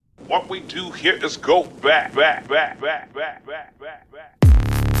What we do here is go back.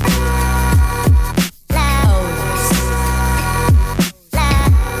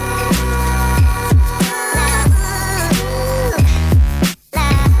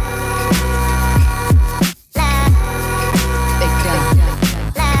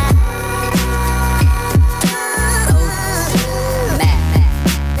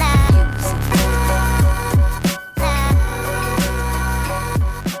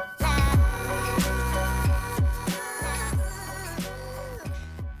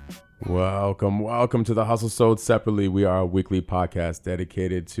 Welcome to the Hustle Sold Separately. We are a weekly podcast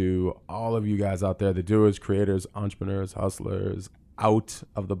dedicated to all of you guys out there, the doers, creators, entrepreneurs, hustlers, out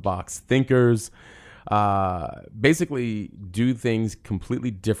of the box thinkers, basically do things completely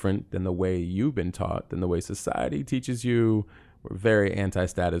different than the way you've been taught, than the way society teaches you. We're very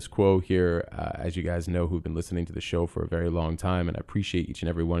anti-status quo here, as you guys know, who've been listening to the show for a very long time, and I appreciate each and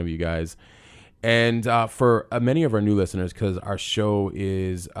every one of you guys. And for many of our new listeners, because our show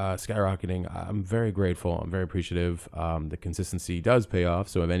is skyrocketing, I'm very grateful. I'm very appreciative. The consistency does pay off.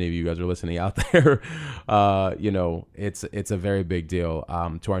 So if any of you guys are listening out there, it's a very big deal.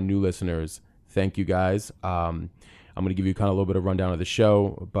 To our new listeners, thank you guys. I'm going to give you kind of a little bit of rundown of the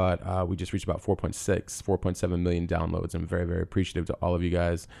show, but we just reached about 4.7 million downloads. I'm very, very appreciative to all of you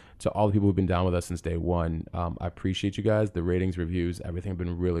guys, to all the people who've been down with us since day one. I appreciate you guys. The ratings, reviews, everything have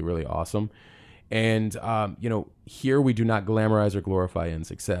been really, really awesome. And, here we do not glamorize or glorify in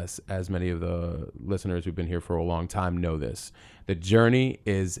success, as many of the listeners who've been here for a long time know this. The journey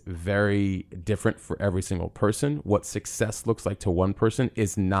is very different for every single person. What success looks like to one person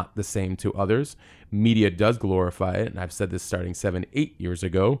is not the same to others. Media does glorify it. And I've said this starting 7-8 years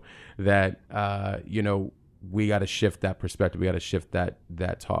ago, that, we got to shift that perspective. We got to shift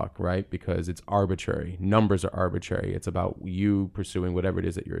that talk, right? Because it's arbitrary. Numbers are arbitrary. It's about you pursuing whatever it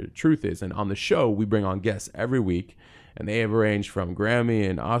is that your truth is. And on the show, we bring on guests every week, and they have ranged from Grammy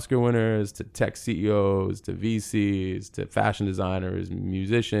and Oscar winners to tech CEOs to VCs to fashion designers,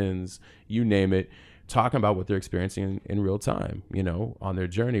 musicians, you name it, talking about what they're experiencing in real time, on their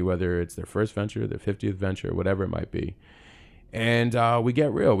journey, whether it's their first venture, their 50th venture, whatever it might be. And we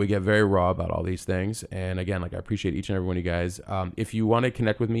get real. We get very raw about all these things. And again, I appreciate each and every one of you guys. If you want to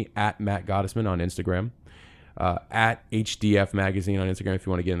connect with me, at Matt Gottesman on Instagram, at HDF Magazine on Instagram, if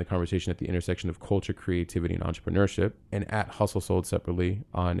you want to get in the conversation at the intersection of culture, creativity, and entrepreneurship, and at Hustle Sold Separately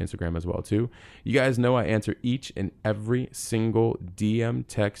on Instagram as well, too. You guys know I answer each and every single DM,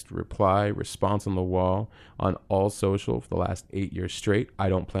 text, reply, response on the wall on all social for the last 8 years straight. I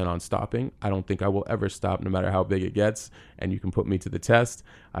don't plan on stopping. I don't think I will ever stop, no matter how big it gets, and you can put me to the test.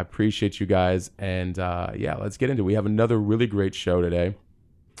 I appreciate you guys, and let's get into it. We have another really great show today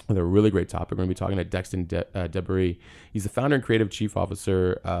with a really great topic. We're going to be talking to Dexton Debary. He's the founder and creative chief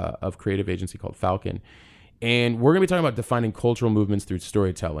officer of creative agency called Falcon. And we're going to be talking about defining cultural movements through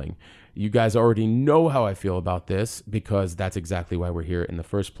storytelling. You guys already know how I feel about this, because that's exactly why we're here in the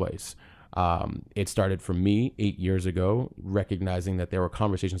first place. It started for me 8 years ago, recognizing that there were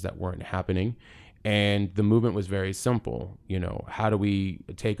conversations that weren't happening. And the movement was very simple. How do we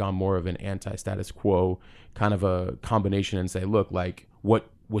take on more of an anti-status quo kind of a combination and say, look, what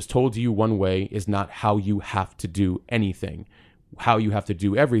was told to you one way is not how you have to do anything. How you have to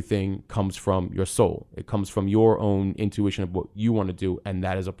do everything comes from your soul. It comes from your own intuition of what you want to do, and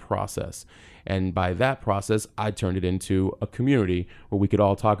that is a process. And by that process, I turned it into a community where we could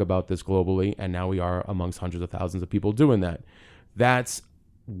all talk about this globally, and now we are amongst hundreds of thousands of people doing that. That's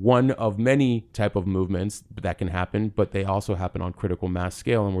one of many type of movements that can happen, but they also happen on critical mass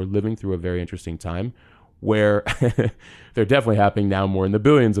scale, and we're living through a very interesting time where they're definitely happening now more in the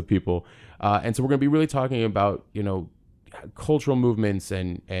billions of people. And so we're going to be really talking about, cultural movements,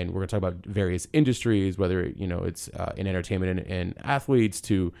 and we're going to talk about various industries, whether, it's in entertainment and athletes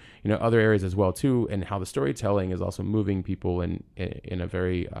to, other areas as well, too, and how the storytelling is also moving people in a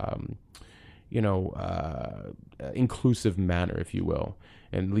very, inclusive manner, if you will.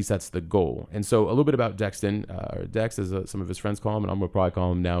 And at least that's the goal. And so a little bit about Dexton, or Dex, as some of his friends call him, and I'm going to probably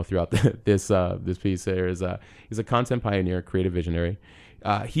call him now throughout this piece here, he's a content pioneer, creative visionary.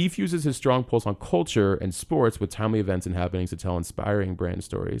 He fuses his strong pulse on culture and sports with timely events and happenings to tell inspiring brand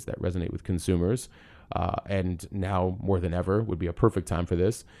stories that resonate with consumers. And now more than ever would be a perfect time for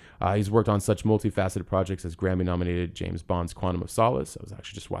this. He's worked on such multifaceted projects as Grammy-nominated James Bond's Quantum of Solace. I was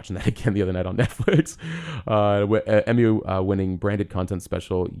actually just watching that again the other night on Netflix. Emmy-winning branded content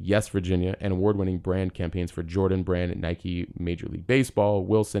special, Yes, Virginia, and award-winning brand campaigns for Jordan Brand, Nike, Major League Baseball,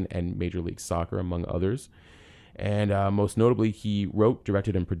 Wilson, and Major League Soccer, among others. And most notably, he wrote,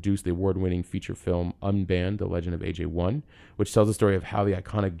 directed, and produced the award-winning feature film Unbanned: The Legend of AJ1, which tells the story of how the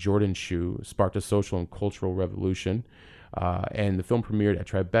iconic Jordan shoe sparked a social and cultural revolution. And the film premiered at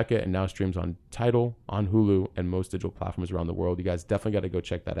Tribeca and now streams on Tidal, on Hulu, and most digital platforms around the world. You guys definitely got to go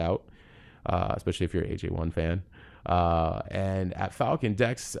check that out, especially if you're an AJ1 fan. And at Falcon,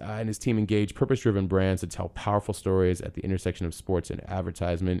 Dex and his team engage purpose-driven brands to tell powerful stories at the intersection of sports and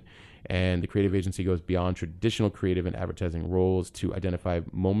advertisement. And the creative agency goes beyond traditional creative and advertising roles to identify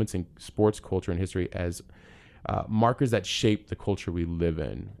moments in sports, culture, and history as markers that shape the culture we live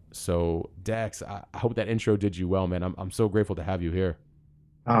in. So, Dex, I hope that intro did you well, man. I'm so grateful to have you here.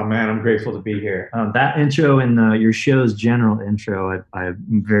 Oh man, I'm grateful to be here. That intro and your show's general intro, I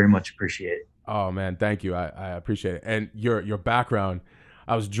very much appreciate. Oh man, thank you. I appreciate it. And your background,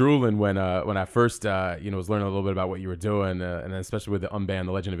 I was drooling when I first was learning a little bit about what you were doing, and especially with the Unbanned: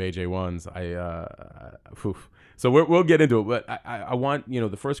 The Legend of AJ1s. So we'll get into it, but I want,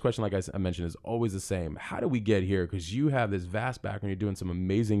 the first question, like I mentioned, is always the same. How do we get here? Because you have this vast background. You're doing some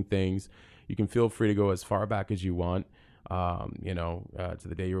amazing things. You can feel free to go as far back as you want. To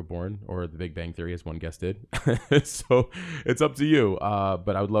the day you were born, or the Big Bang Theory, as one guest did. So it's up to you.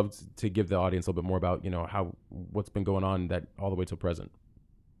 But I would love to give the audience a little bit more about, what's been going on that all the way till present.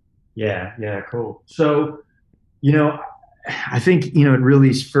 Yeah, cool. So, I think, it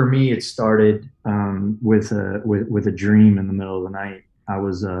really, for me, it started with a dream in the middle of the night. I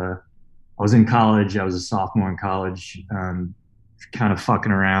was in college. I was a sophomore in college, kind of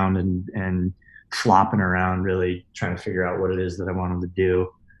fucking around and flopping around, really trying to figure out what it is that I wanted to do.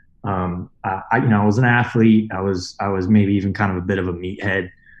 I was an athlete. I was maybe even kind of a bit of a meathead.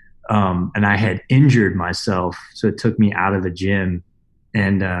 And I had injured myself. So it took me out of the gym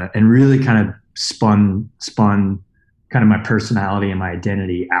and really kind of spun kind of my personality and my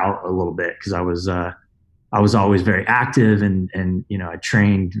identity out a little bit. Cause I was always very active and I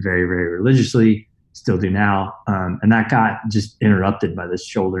trained very, very religiously, still do now. And that got just interrupted by this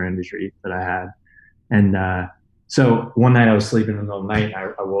shoulder injury that I had. And so one night I was sleeping in the middle of the night.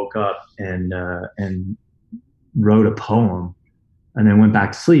 I woke up and wrote a poem, and then went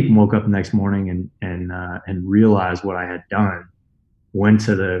back to sleep and woke up the next morning and realized what I had done. Went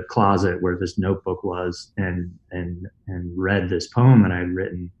to the closet where this notebook was and read this poem that I had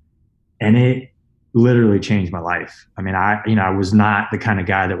written, and it literally changed my life. I mean, I was not the kind of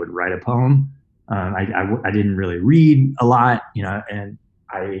guy that would write a poem. I didn't really read a lot, and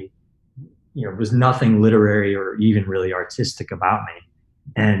was nothing literary or even really artistic about me.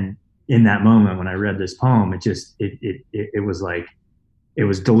 And in that moment, when I read this poem, it was like, it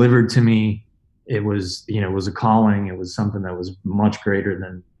was delivered to me. It was, it was a calling. It was something that was much greater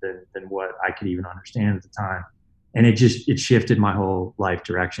than what I could even understand at the time. And it shifted my whole life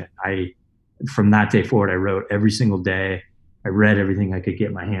direction. From that day forward, I wrote every single day. I read everything I could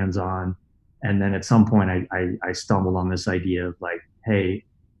get my hands on. And then at some point I stumbled on this idea of like, hey,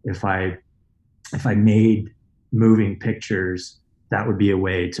 if I made moving pictures, that would be a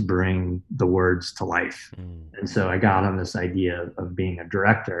way to bring the words to life. And so I got on this idea of being a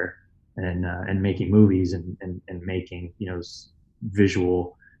director and making movies and making,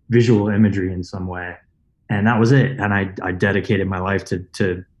 visual imagery in some way. And that was it. And I dedicated my life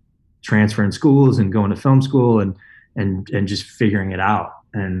to transferring schools and going to film school and just figuring it out.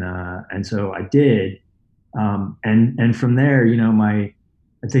 And so I did. And from there,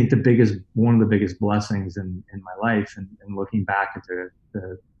 I think one of the biggest blessings in my life and looking back at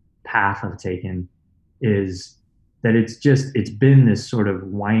the path I've taken is that it's been this sort of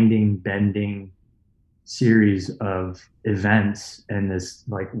winding, bending series of events and this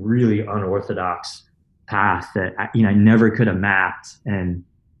like really unorthodox path that I never could have mapped. And,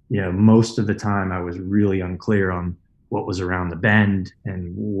 most of the time I was really unclear on what was around the bend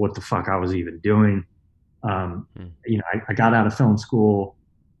and what the fuck I was even doing. I got out of film school.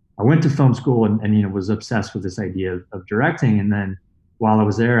 I went to film school and was obsessed with this idea of directing. And then while I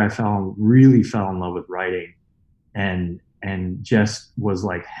was there, I really fell in love with writing and just was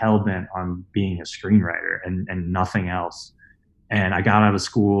like hell bent on being a screenwriter and nothing else. And I got out of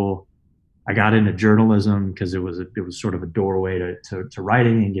school. I got into journalism because it was sort of a doorway to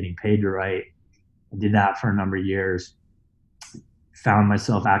writing and getting paid to write. I did that for a number of years. Found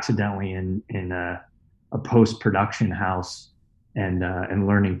myself accidentally in a post-production house and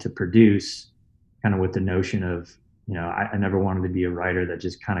learning to produce, kind of with the notion of, I never wanted to be a writer that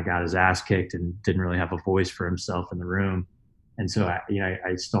just kind of got his ass kicked and didn't really have a voice for himself in the room. And so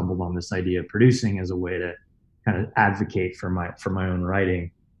I stumbled on this idea of producing as a way to kind of advocate for my own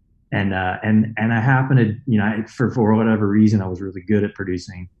writing. And I happened to, for whatever reason, I was really good at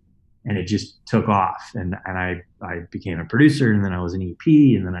producing. and it just took off. And I became a producer, and then I was an EP,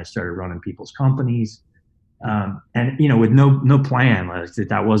 and then I started running people's companies. And with no plan. Like,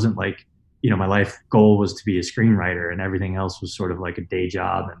 that wasn't like, my life goal was to be a screenwriter, and everything else was sort of like a day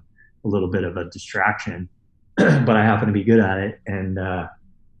job and a little bit of a distraction. But I happened to be good at it, and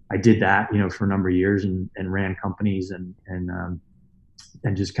I did that, for a number of years, and ran companies, and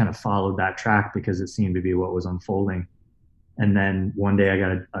just kind of followed that track because it seemed to be what was unfolding. And then one day I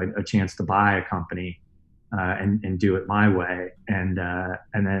got a chance to buy a company, and do it my way. And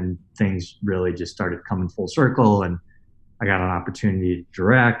then things really just started coming full circle, and I got an opportunity to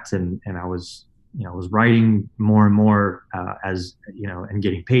direct, and I was writing more and more, and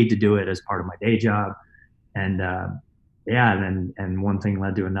getting paid to do it as part of my day job. And and one thing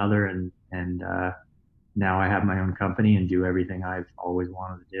led to another, and now I have my own company and do everything I've always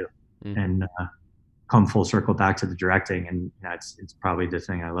wanted to do. Mm-hmm. And come full circle back to the directing, and it's probably the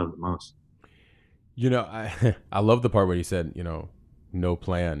thing I love the most. I love the part where you said, no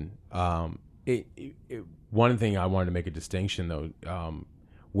plan. One thing I wanted to make a distinction though,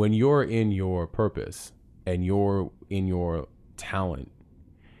 when you're in your purpose and you're in your talent,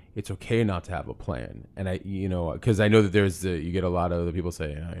 it's okay not to have a plan. And because I know that you get a lot of the people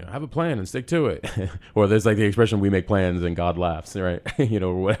say, have a plan and stick to it. Or there's like the expression, we make plans and God laughs, right?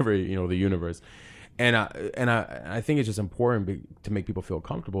 Or whatever, the universe. And I think it's just important to make people feel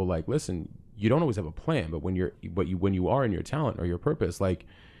comfortable. Like, listen, you don't always have a plan, but when you are in your talent or your purpose, like,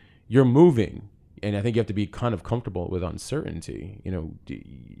 you're moving. And I think you have to be kind of comfortable with uncertainty. You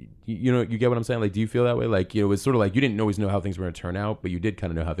get what I'm saying? Like, do you feel that way? Like, it's sort of like you didn't always know how things were going to turn out, but you did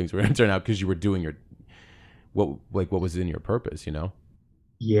kind of know how things were going to turn out because you were doing what was in your purpose,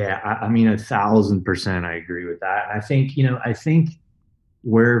 Yeah, I mean, 1,000% I agree with that. And I think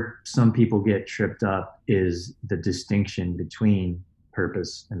where some people get tripped up is the distinction between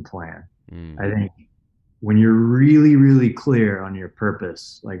purpose and plan. I think when you're really, really clear on your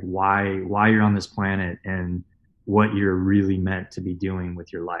purpose, like why you're on this planet and what you're really meant to be doing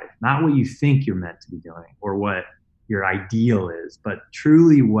with your life, not what you think you're meant to be doing or what your ideal is, but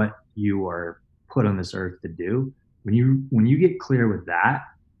truly what you are put on this earth to do. When you get clear with that,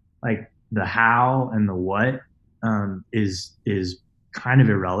 like the how and the what is kind of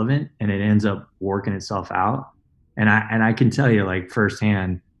irrelevant, and it ends up working itself out. And I can tell you, like,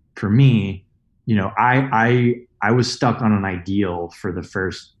 firsthand, for me, I was stuck on an ideal for the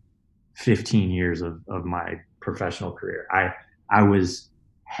first 15 years of my professional career. I was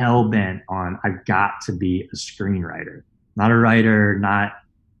hell bent on, I've got to be a screenwriter, not a writer, not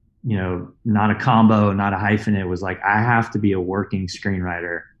a combo, not a hyphen. It was like, I have to be a working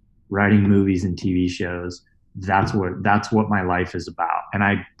screenwriter, writing movies and TV shows. That's what my life is about. And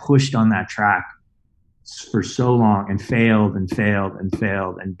I pushed on that track for so long and failed and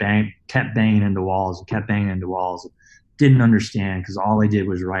kept banging into walls. Didn't understand, because all I did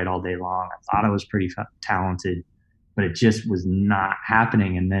was write all day long. I thought I was pretty talented, but it just was not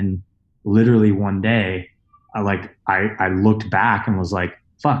happening. And then literally one day, I looked back and was like,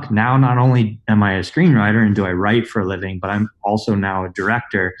 fuck, now not only am I a screenwriter and do I write for a living, but I'm also now a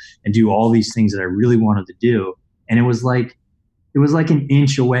director and do all these things that I really wanted to do. And it was like an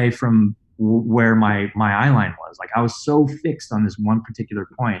inch away from where my eye line was. Like, I was so fixed on this one particular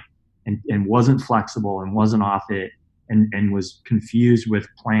point and wasn't flexible and wasn't off it, and was confused with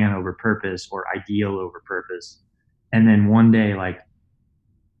plan over purpose or ideal over purpose. And then one day, like,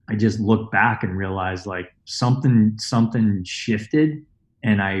 I just looked back and realized, like, something shifted,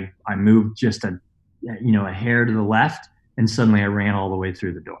 and I moved just a hair to the left, and suddenly I ran all the way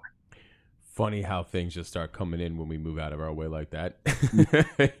through the door. Funny how things just start coming in when we move out of our way like that.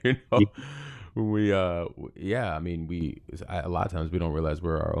 I mean, a lot of times we don't realize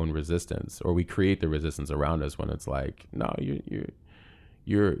we're our own resistance, or we create the resistance around us when it's like, no,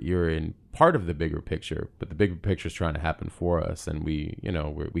 you're in part of the bigger picture, but the bigger picture is trying to happen for us. And we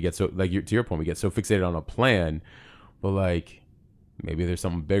get so, like, to your point, we get so fixated on a plan, but like, maybe there's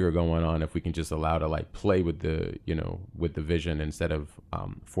something bigger going on if we can just allow to, like, play with the vision instead of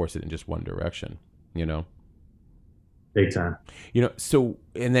force it in just one direction, Big time. So,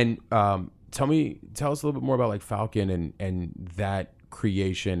 and then tell us a little bit more about, like, Falcon and that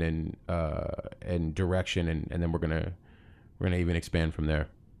creation and direction, and then we're gonna even expand from there.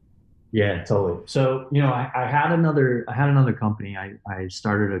 Yeah, totally. So, I had another company. I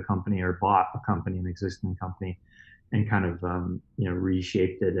started a company, or bought a company, an existing company, and kind of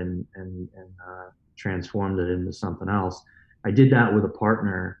reshaped it and transformed it into something else. I did that with a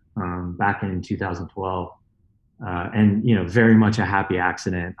partner back in 2012, and very much a happy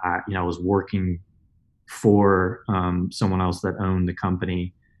accident. I was working for someone else that owned the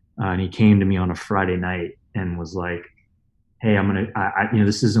company, and he came to me on a Friday night and was like, "Hey,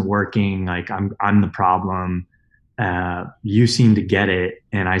 this isn't working. Like, I'm the problem. You seem to get it,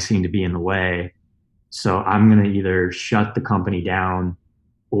 and I seem to be in the way. So I'm gonna either shut the company down,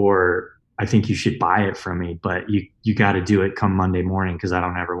 or I think you should buy it from me. But you got to do it come Monday morning because I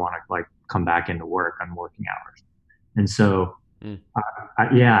don't ever want to like come back into work on working hours." And so,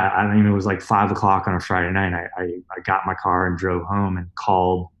 yeah, I mean, it was like 5 o'clock on a Friday night. I got my car and drove home and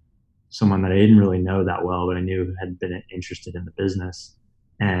called someone that I didn't really know that well, but I knew had been interested in the business,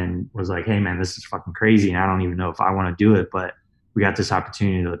 and was like, "Hey man, this is fucking crazy. And I don't even know if I want to do it, but we got this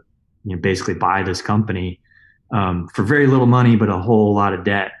opportunity to, basically buy this company for very little money, but a whole lot of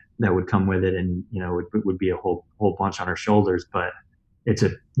debt that would come with it. And, would be a whole bunch on our shoulders, but it's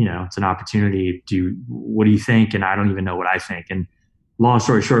an opportunity. What do you think?" And I don't even know what I think. And long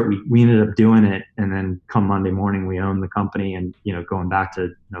story short, we ended up doing it. And then come Monday morning, we owned the company, and, going back to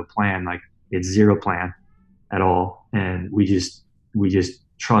no plan, like it's zero plan at all. And we just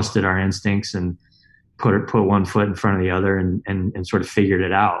trusted our instincts and put one foot in front of the other, and sort of figured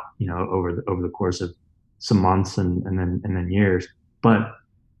it out, over the course of some months and then years. But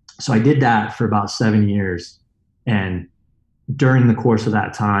so I did that for about 7 years. And during the course of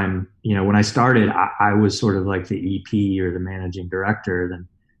that time, when I started, I was sort of like the EP or the managing director, then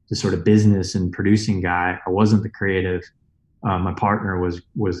the sort of business and producing guy. I wasn't the creative. My partner was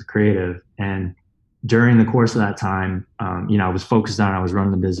the creative. And during the course of that time, I was focused on, I was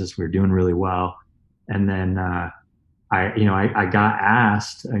running the business. We were doing really well. And then I got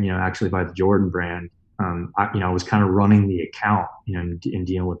asked, actually by the Jordan brand. I was kind of running the account, and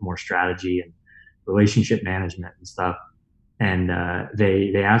dealing with more strategy and relationship management and stuff. And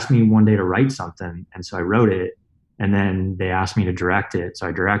they asked me one day to write something, and so I wrote it. And then they asked me to direct it, so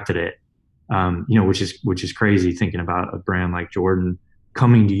I directed it. Which is crazy, thinking about a brand like Jordan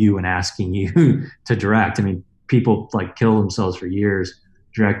coming to you and asking you to direct. I mean, people like kill themselves for years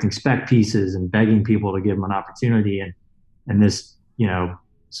directing spec pieces and begging people to give them an opportunity, and this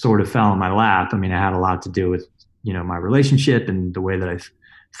sort of fell in my lap. I mean, it had a lot to do with my relationship and the way that I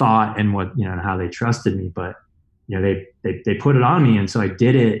thought, and what and how they trusted me. But they put it on me, and so I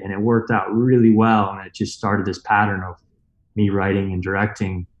did it, and it worked out really well. And it just started this pattern of me writing and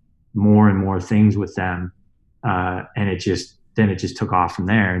directing more and more things with them, and it just took off from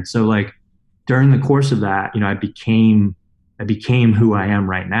there. And so, like, during the course of that, I became who I am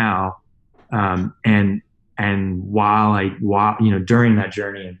right now. And while during that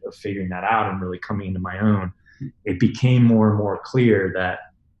journey of figuring that out and really coming into my own, it became more and more clear that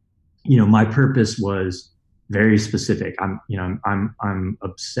my purpose was very specific. I'm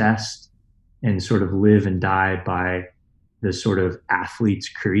obsessed and sort of live and die by this sort of athlete's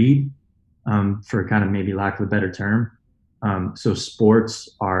creed, for kind of maybe lack of a better term. So sports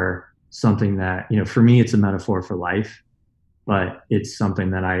are something that, for me, it's a metaphor for life, but it's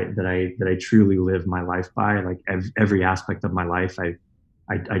something that I truly live my life by. Like every aspect of my life,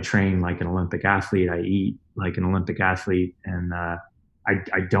 I train like an Olympic athlete. I eat like an Olympic athlete, and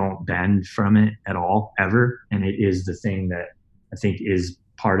I don't bend from it at all, ever. And it is the thing that I think is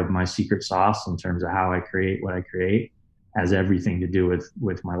part of my secret sauce in terms of how I create what I create. Has everything to do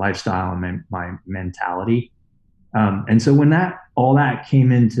with my lifestyle and my mentality. And so when all that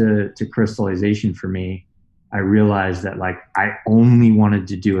came into crystallization for me, I realized that, like, I only wanted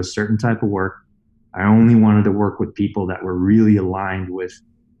to do a certain type of work. I only wanted to work with people that were really aligned with,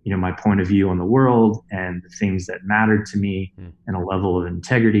 my point of view on the world and the things that mattered to me, and a level of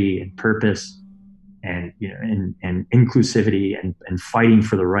integrity and purpose, and, and inclusivity, and fighting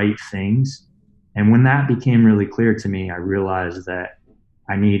for the right things. And when that became really clear to me, I realized that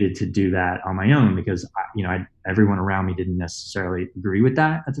I needed to do that on my own, because everyone around me didn't necessarily agree with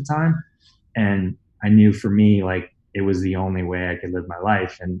that at the time. And I knew for me, like, it was the only way I could live my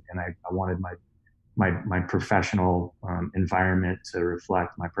life. And I wanted my professional environment to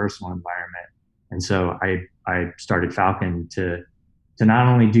reflect my personal environment. And so I started Falcon to not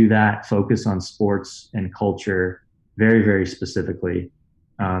only do that, focus on sports and culture very, very specifically,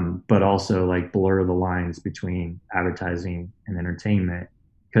 but also like blur the lines between advertising and entertainment.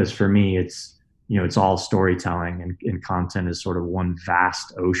 Because for me, it's all storytelling, and content is sort of one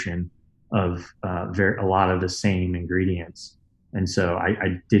vast ocean of a lot of the same ingredients. And so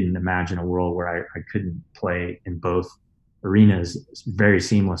I didn't imagine a world where I couldn't play in both arenas very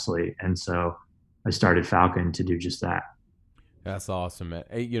seamlessly. And so I started Falcon to do just that. That's awesome, man.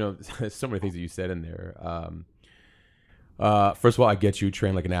 Hey, so many things that you said in there. First of all, I get you.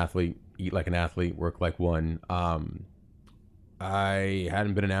 Train like an athlete, eat like an athlete, work like one. I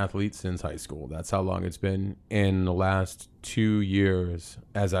hadn't been an athlete since high school. That's how long it's been. In the last 2 years,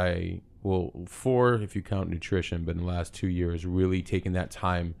 four if you count nutrition, but in the last 2 years, really taking that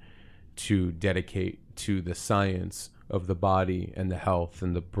time to dedicate to the science of the body and the health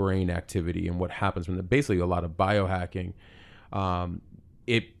and the brain activity and what happens from basically a lot of biohacking.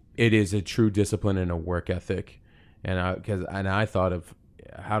 It is a true discipline and a work ethic. And I thought of,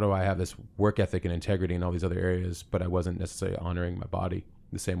 how do I have this work ethic and integrity in all these other areas, but I wasn't necessarily honoring my body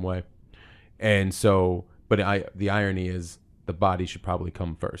the same way. And so, the irony is the body should probably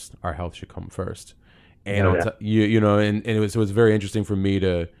come first. Our health should come first. And it was very interesting for me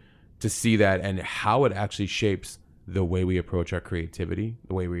to see that and how it actually shapes the way we approach our creativity,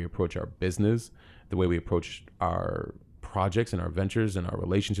 the way we approach our business, the way we approach our projects and our ventures and our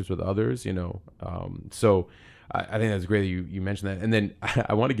relationships with others, So I think that's great that you mentioned that. And then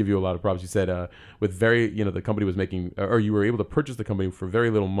I want to give you a lot of props. You said with the company was making, or you were able to purchase the company for very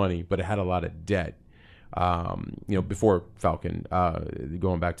little money, but it had a lot of debt. Before Falcon,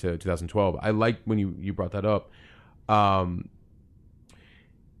 going back to 2012. I like when you brought that up.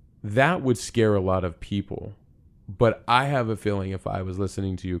 That would scare a lot of people. But I have a feeling, if I was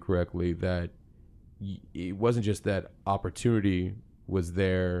listening to you correctly, that it wasn't just that opportunity was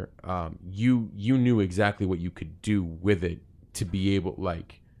there. You knew exactly what you could do with it to be able,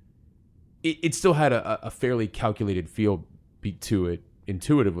 it still had a fairly calculated feel to it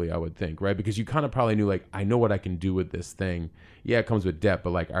intuitively, I would think, right? Because you kind of probably knew, I know what I can do with this thing. Yeah, it comes with debt,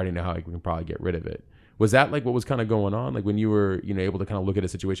 but I already know how I can probably get rid of it. Was that what was kind of going on? When you were, able to kind of look at a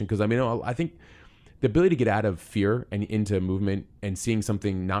situation? Because I think the ability to get out of fear and into movement and seeing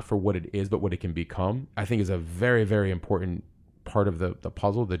something not for what it is, but what it can become, I think is a very, very important part of the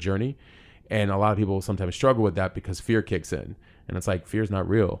puzzle, the journey. And a lot of people sometimes struggle with that because fear kicks in. And it's fear's not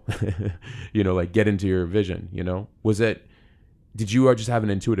real. Get into your vision, did you just have an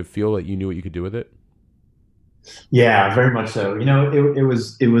intuitive feel that you knew what you could do with it? Yeah, very much so. There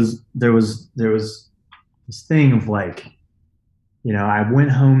was this thing of I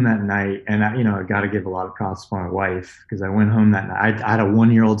went home that night, and I got to give a lot of props to my wife, because I went home that night. I had a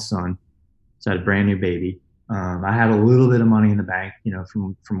 1-year-old son, so I had a brand new baby. I had a little bit of money in the bank,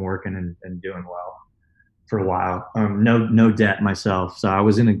 from working and doing well for a while. No debt myself, so I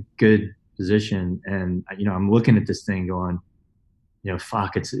was in a good position. And I'm looking at this thing going,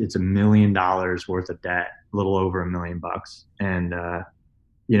 fuck, it's $1 million worth of debt, a little over $1 million, and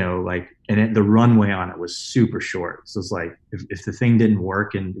the runway on it was super short. So it's if the thing didn't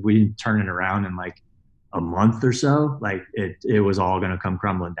work and we didn't turn it around in a month or so, it was all going to come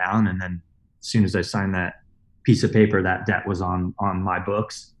crumbling down. And then as soon as I signed that piece of paper, that debt was on my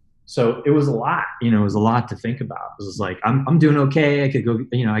books. So it was a lot, it was a lot to think about. It was I'm doing okay. I could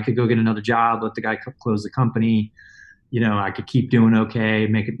go get another job, let the guy close the company. I could keep doing okay,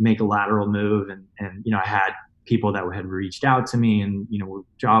 make a lateral move. And I had people that had reached out to me and,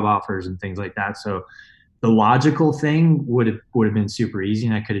 job offers and things like that. So the logical thing would have been super easy,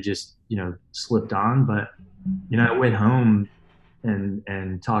 and I could have just, slipped on. But, I went home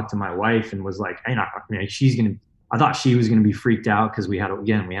and talked to my wife and was like, hey, I thought she was going to be freaked out, because we had a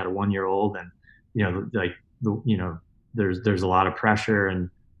 1-year-old, and, there's a lot of pressure. And,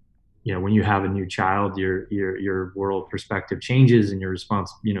 when you have a new child, your world perspective changes, and you're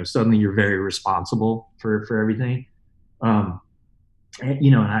suddenly you're very responsible for everything. And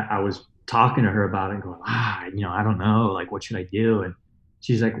I was talking to her about it and going, I don't know, what should I do? And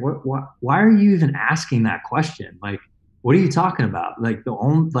she's like, why are you even asking that question? What are you talking about?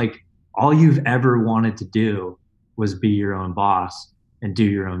 All you've ever wanted to do was be your own boss and do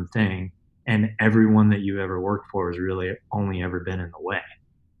your own thing. And everyone that you ever worked for has really only ever been in the way.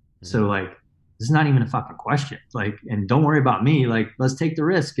 So this is not even a fucking question. And don't worry about me. Let's take the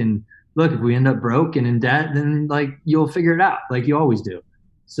risk. And look, if we end up broke and in debt, then you'll figure it out, you always do.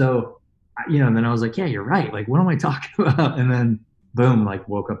 So, then I was like, yeah, you're right. What am I talking about? And then boom,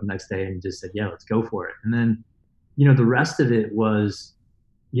 woke up the next day and just said, yeah, let's go for it. And then, the rest of it was,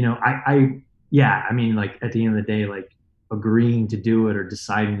 at the end of the day, agreeing to do it or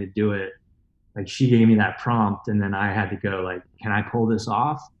deciding to do it, she gave me that prompt, and then I had to go can I pull this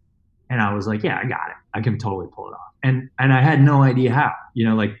off? And I was like, yeah, I got it. I can totally pull it off. And I had no idea how,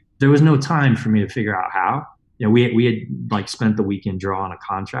 there was no time for me to figure out how. We had spent the weekend drawing a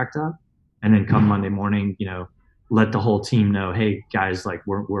contract up, and then come Monday morning, let the whole team know, hey guys,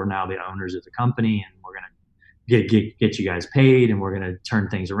 we're now the owners of the company, and we're going to get you guys paid, and we're going to turn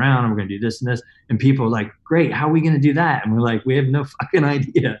things around, and we're going to do this and this. And people were like, great, how are we going to do that? And we're we have no fucking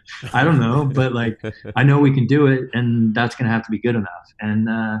idea. I don't know, but I know we can do it, and that's going to have to be good enough. And,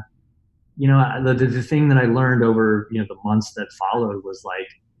 the thing that I learned over, the months that followed was like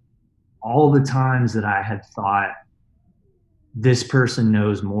all the times that I had thought this person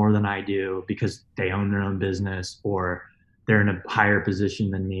knows more than I do because they own their own business, or they're in a higher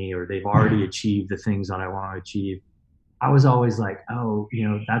position than me, or they've already achieved the things that I want to achieve. I was always like, oh,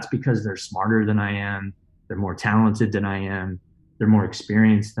 that's because they're smarter than I am. They're more talented than I am. They're more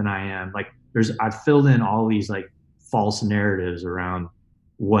experienced than I am. Like I've filled in all these like false narratives around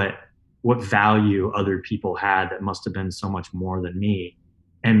what what value other people had that must have been so much more than me.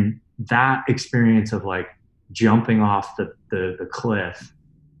 And that experience of like jumping off the cliff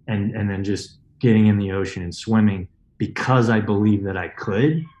and then just getting in the ocean and swimming because I believe that I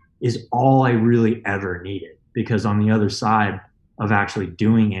could is all I really ever needed. Because on the other side of actually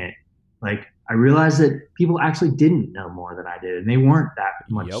doing it, like I realized that people actually didn't know more than I did, and they weren't that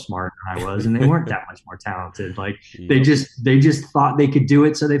much Yep. smarter than I was, and they weren't that much more talented. Like Yep. they just thought they could do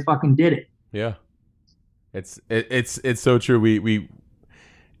it, so they fucking did it. Yeah. It's so true. We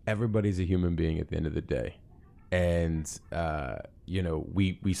everybody's a human being at the end of the day, and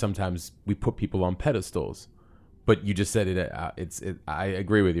we sometimes we put people on pedestals, but you just said it. I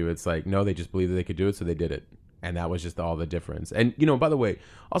agree with you. It's like no, they just believed that they could do it, so they did it, and that was just all the difference. And by the way,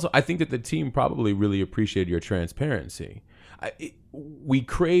 also I think that the team probably really appreciated your transparency. We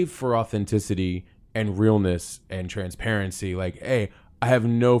crave for authenticity and realness and transparency. Like, hey, I have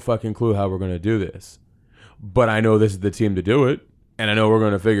no fucking clue how we're gonna do this, but I know this is the team to do it, and I know we're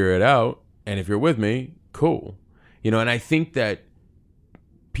going to figure it out. And if you're with me, cool. And I think that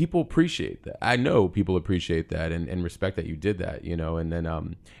people appreciate that. I know people appreciate that and respect that you did that, and then,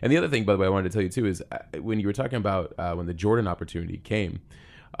 and the other thing, by the way, I wanted to tell you too, is when you were talking about when the Jordan opportunity came,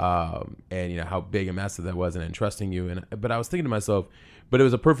 and how big and massive that was and entrusting you. But I was thinking to myself, but it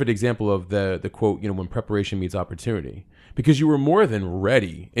was a perfect example of the quote, when preparation meets opportunity, because you were more than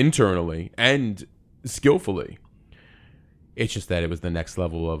ready internally and skillfully. It's just that it was the next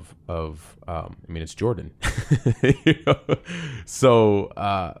level of it's Jordan. So,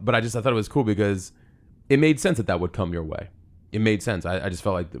 but I thought it was cool because it made sense that would come your way. It made sense. I just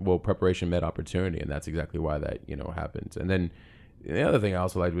felt like, preparation met opportunity, and that's exactly why that, happened. And then the other thing I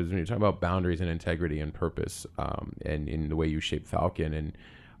also liked was when you're talking about boundaries and integrity and purpose, and in the way you shape Falcon. And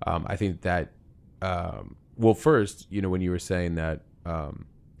I think that, first, when you were saying that,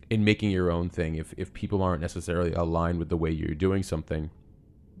 in making your own thing, if people aren't necessarily aligned with the way you're doing something,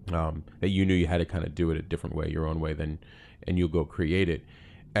 that you knew you had to kind of do it a different way, your own way, and you'll go create it,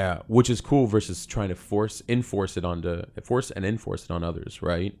 which is cool versus trying to force and enforce it on others,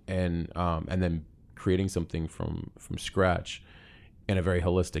 right? And then creating something from scratch in a very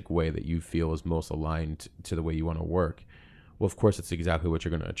holistic way that you feel is most aligned to the way you want to work. Well, of course, it's exactly what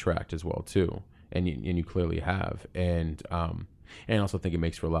you're going to attract as well too, and you clearly have. And I also think it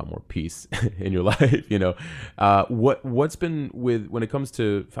makes for a lot more peace in your life. What's been when it comes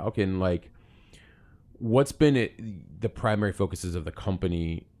to Falcon, like what's been the primary focuses of the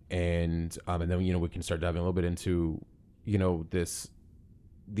company, and then we can start diving a little bit into these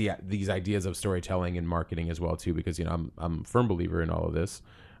ideas of storytelling and marketing as well too, because I'm a firm believer in all of this,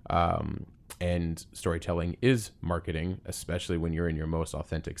 and storytelling is marketing, especially when you're in your most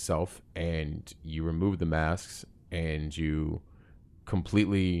authentic self and you remove the masks and you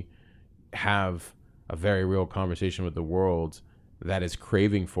completely have a very real conversation with the world that is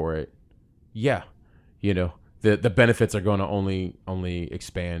craving for it. Yeah, the benefits are going to only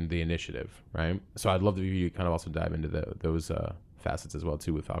expand the initiative, right? So I'd love to you kind of also dive into those facets as well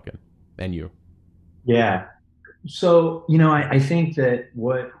too with Falcon and you. Yeah. So, I think that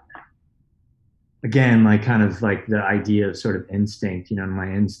again, like kind of like the idea of sort of instinct,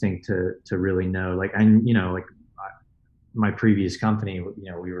 my instinct to really know, like, like my previous company,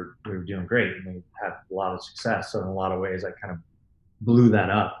 we were doing great and we had a lot of success. So in a lot of ways, I kind of blew that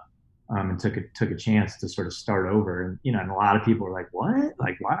up, and took a chance to sort of start over. And and a lot of people were like, "What?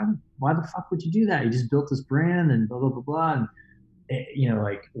 Like, why the fuck would you do that? You just built this brand and blah blah blah blah." And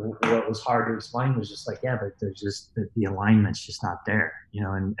like what was hard to explain was just like, yeah, but there's just the alignment's just not there,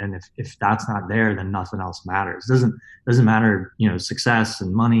 and if that's not there, then nothing else matters. Doesn't matter, success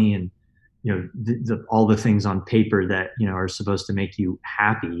and money and all the things on paper that are supposed to make you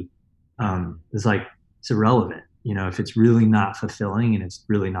happy, is like it's irrelevant. If it's really not fulfilling and it's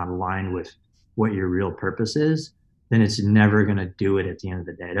really not aligned with what your real purpose is, then it's never going to do it at the end of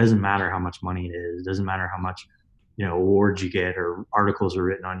the day. It doesn't matter how much money it is. It doesn't matter how much awards you get or articles are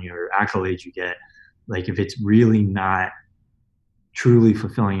written on you or accolades you get. Like if it's really not truly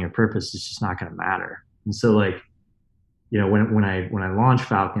fulfilling your purpose, it's just not going to matter. And so like when I launched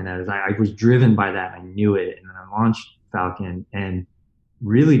Falcon, as I was driven by that, I knew it, and then I launched Falcon, and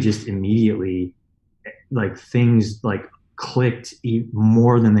really just immediately, like things like clicked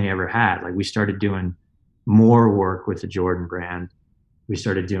more than they ever had. Like we started doing more work with the Jordan brand. We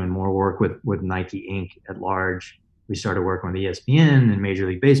started doing more work with Nike Inc. at large. We started working with ESPN and Major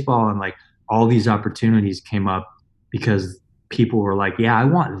League Baseball, and like all these opportunities came up because people were like, "Yeah, I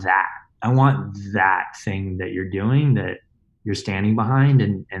want that. I want that thing that you're doing, that you're standing behind,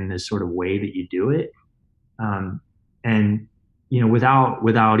 and this sort of way that you do it." Um, and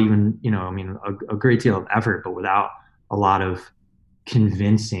without even I mean, a great deal of effort, but without a lot of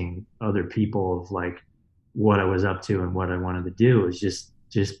convincing other people of like what I was up to and what I wanted to do, is just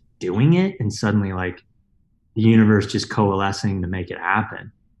doing it, and suddenly like the universe just coalescing to make it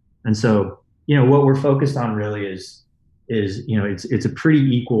happen. And so, what we're focused on really is it's a pretty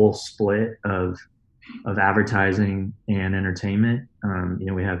equal split of advertising and entertainment.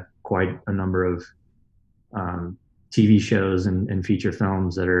 We have quite a number of TV shows and feature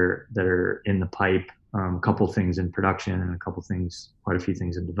films that are in the pipe. A couple things in production, and quite a few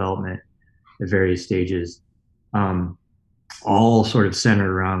things in development at various stages. All sort of centered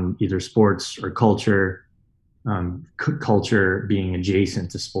around either sports or culture. Culture being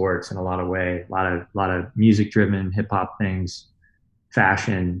adjacent to sports in a lot of way, a lot of music driven hip hop things,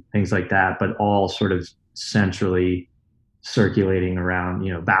 fashion, things like that, but all sort of centrally circulating around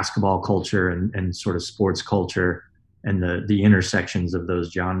basketball culture and sort of sports culture, and the intersections of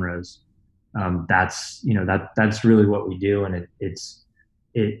those genres. That's really what we do, and it's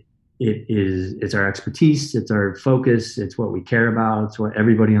our expertise, it's our focus, it's what we care about, it's what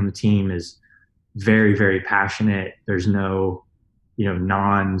everybody on the team is very, very passionate. There's no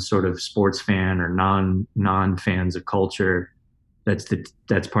non sort of sports fan or non fans of culture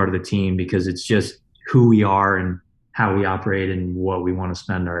that's part of the team, because it's just who we are and how we operate and what we want to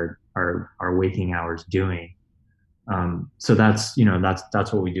spend our waking hours doing. So that's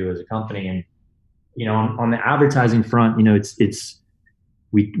what we do as a company. And on the advertising front, we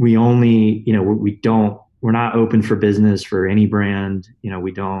only we're not open for business for any brand.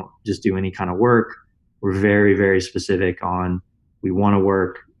 We don't just do any kind of work. We're very, very specific on, we want to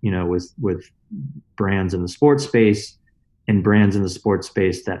work with brands in the sports space, and brands in the sports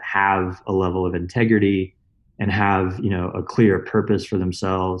space that have a level of integrity and have a clear purpose for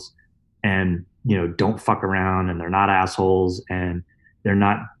themselves, and don't fuck around, and they're not assholes, and they're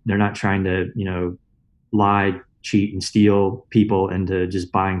not trying to lie, cheat, and steal people into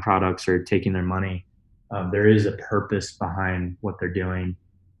just buying products or taking their money. There is a purpose behind what they're doing.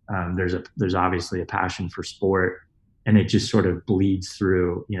 There's obviously a passion for sport, and it just sort of bleeds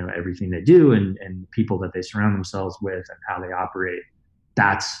through everything they do, and people that they surround themselves with and how they operate.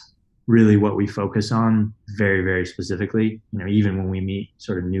 That's really what we focus on very, very specifically. Even when we meet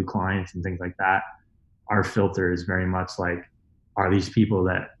sort of new clients and things like that, our filter is very much like, are these people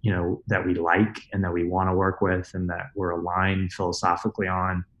that that we like and that we want to work with and that we're aligned philosophically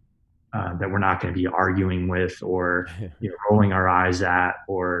on, that we're not going to be arguing with, or rolling our eyes at,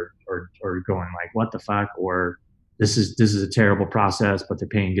 or going like, what the fuck, or this is a terrible process, but they're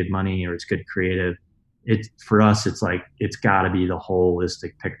paying good money, or it's good creative. For us, it's like, it's got to be the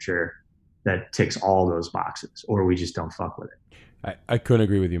holistic picture that ticks all those boxes, or we just don't fuck with it. I couldn't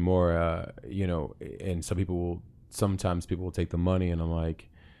agree with you more. And sometimes people will take the money, and I'm like,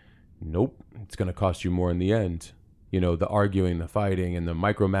 nope, it's going to cost you more in the end. The arguing, the fighting, and the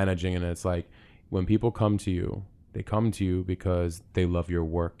micromanaging. And it's like, when people come to you, they come to you because they love your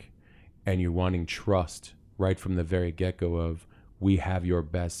work, and you're wanting trust right from the very get-go of, we have your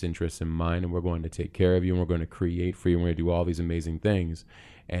best interests in mind, and we're going to take care of you, and we're going to create for you, and we're going to do all these amazing things.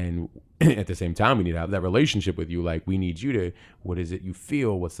 And at the same time, we need to have that relationship with you. Like, we need you to, what is it you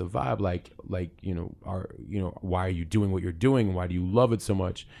feel? What's the vibe? Why are you doing what you're doing? Why do you love it so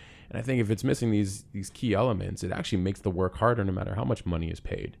much? And I think if it's missing these key elements, it actually makes the work harder, no matter how much money is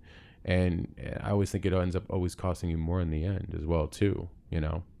paid. And I always think it ends up always costing you more in the end as well too,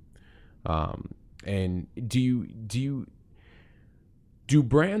 and do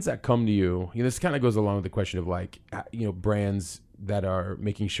brands that come to you, this kind of goes along with the question of like, brands that are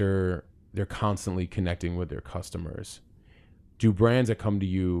making sure they're constantly connecting with their customers. Do brands that come to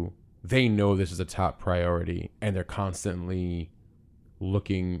you, they know this is a top priority, and they're constantly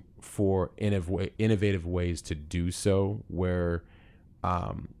looking for innovative ways to do so, where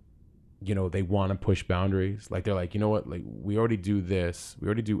they want to push boundaries. Like, they're like, what, like, we already do this, we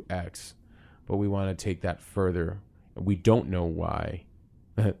already do X, but we want to take that further. We don't know why.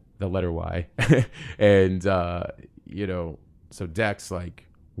 The letter Y. And so Dex, like,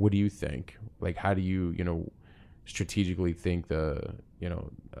 what do you think? Like, how do you strategically think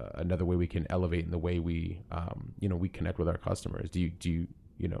another way we can elevate in the way we we connect with our customers? Do you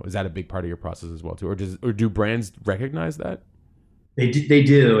is that a big part of your process as well too, or do brands recognize that? They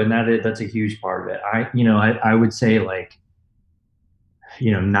do, and that's a huge part of it. I would say, like,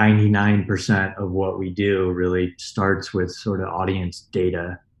 99% of what we do really starts with sort of audience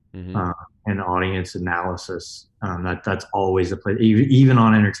data, Mm-hmm. and audience analysis. That's always a place, even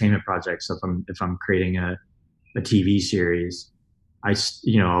on entertainment projects. So if I'm creating a TV series,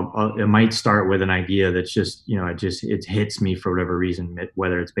 it might start with an idea that's just, it hits me for whatever reason,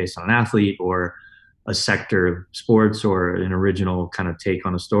 whether it's based on an athlete or a sector of sports or an original kind of take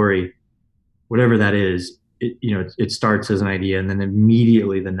on a story, whatever that is. It starts as an idea, and then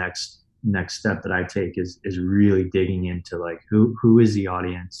immediately the next step that I take is really digging into, like, who is the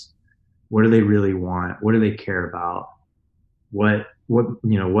audience, what do they really want, what do they care about, what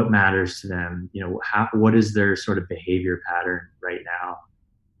matters to them, what is their sort of behavior pattern right now.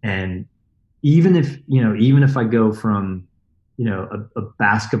 And even if I go from a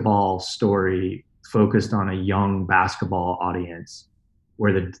basketball story focused on a young basketball audience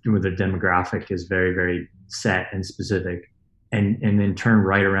where the demographic is very, very set and specific, and then turn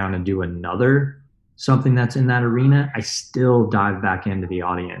right around and do something that's in that arena, I still dive back into the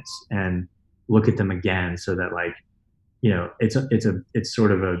audience and look at them again, so that, like, it's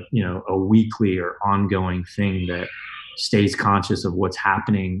sort of a weekly or ongoing thing that stays conscious of what's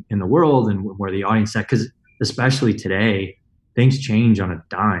happening in the world and where the audience at. Because especially today, things change on a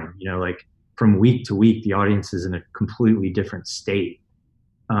dime. Like, from week to week, the audience is in a completely different state.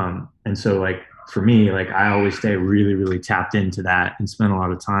 And so, like, for me, like, I always stay really, really tapped into that and spend a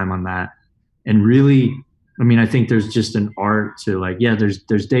lot of time on that. And really, I mean, I think there's just an art to, like, yeah, there's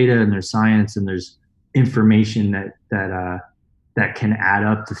data and there's science and there's information that can add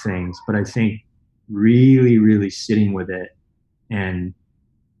up to things. But I think really, really sitting with it and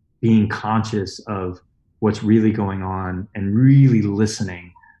being conscious of what's really going on and really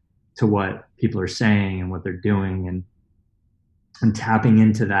listening to what people are saying and what they're doing, and tapping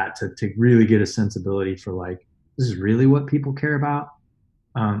into that to really get a sensibility for, like, this is really what people care about.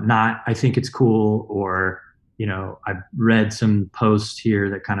 Not, I think it's cool, or, I've read some posts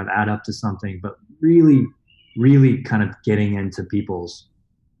here that kind of add up to something, but really, really kind of getting into people's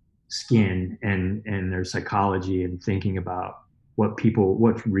skin and their psychology, and thinking about what's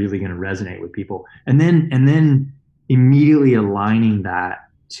really going to resonate with people. And then immediately aligning that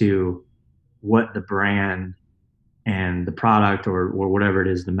to what the brand and the product, or whatever it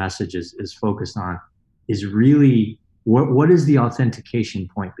is the message is focused on, is really what is the authentication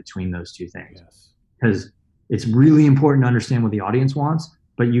point between those two things. Because it's really important to understand what the audience wants,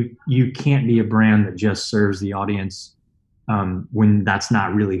 but you can't be a brand that just serves the audience when that's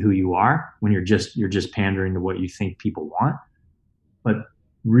not really who you are, when you're just pandering to what you think people want. But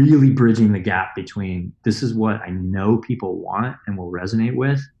really bridging the gap between, this is what I know people want and will resonate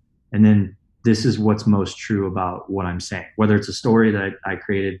with, and then this is what's most true about what I'm saying, whether it's a story that I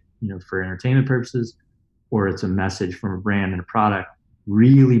created, for entertainment purposes, or it's a message from a brand and a product.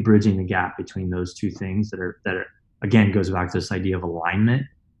 Really bridging the gap between those two things that are again, goes back to this idea of alignment,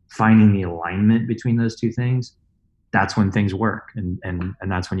 finding the alignment between those two things. That's when things work, and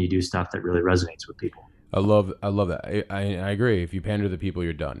that's when you do stuff that really resonates with people. I love that. I agree. If you pander to the people,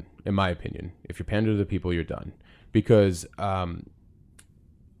 you're done. In my opinion, if you pander to the people, you're done, because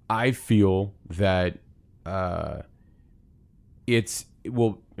I feel that it's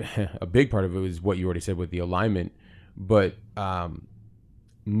a big part of it is what you already said with the alignment, but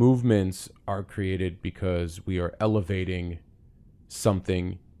movements are created because we are elevating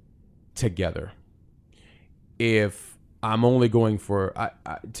something together. If I'm only going for,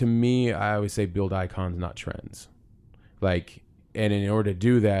 to me, I always say build icons, not trends. Like, and in order to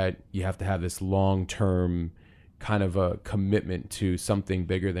do that, you have to have this long-term kind of a commitment to something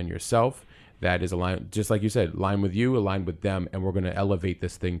bigger than yourself that is aligned, just like you said, align with you, align with them, and we're going to elevate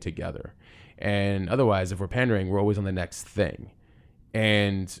this thing together. And otherwise, if we're pandering, we're always on the next thing.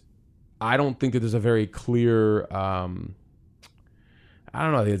 And I don't think that there's a very clear, I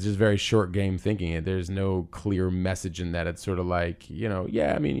don't know, it's just very short game thinking. There's no clear message in that. It's sort of like,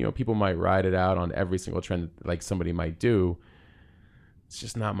 yeah, I mean, people might ride it out on every single trend like somebody might do. It's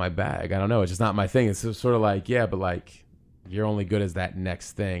just not my bag. I don't know. It's just not my thing. It's sort of like, yeah, but like, you're only good as that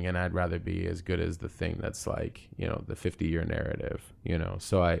next thing, and I'd rather be as good as the thing that's like, the 50-year narrative,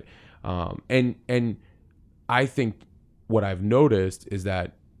 So and I think what I've noticed is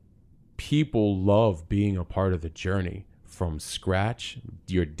that people love being a part of the journey from scratch,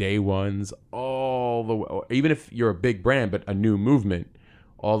 your day ones, all the way, even if you're a big brand, but a new movement,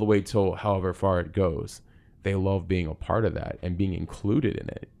 all the way till however far it goes. they love being a part of that and being included in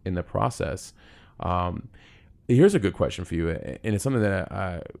it, in the process. Here's a good question for you, and it's something that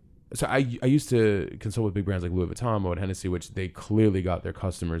I used to consult with big brands like Louis Vuitton, Moet Hennessy, which they clearly got their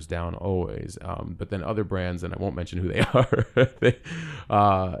customers down always. But then other brands, and I won't mention who they are, they,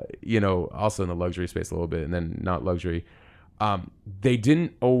 also in the luxury space a little bit, and then not luxury, they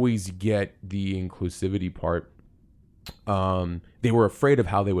didn't always get the inclusivity part. They were afraid of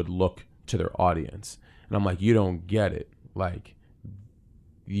how they would look to their audience. And I'm like, you don't get it. Like,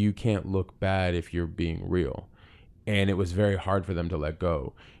 you can't look bad if you're being real. And it was very hard for them to let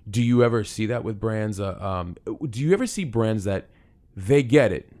go. Do you ever see that with brands? Do you ever see brands that they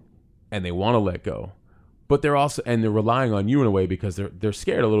get it and they want to let go, but they're relying on you in a way because they're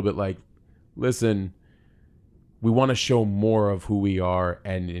scared a little bit, like, listen, we want to show more of who we are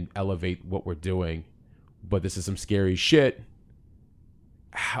and elevate what we're doing, but this is some scary shit.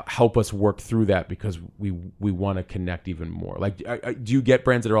 Help us work through that because we want to connect even more. Like, do you get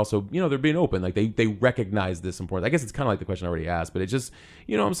brands that are also, they're being open, like they recognize this importance? I guess it's kind of like the question I already asked, but it just,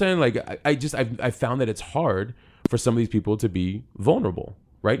 what I'm saying? Like, I found that it's hard for some of these people to be vulnerable,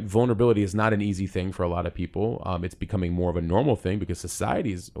 right? Vulnerability is not an easy thing for a lot of people. It's becoming more of a normal thing because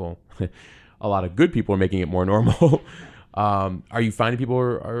society's, a lot of good people are making it more normal. Are you finding people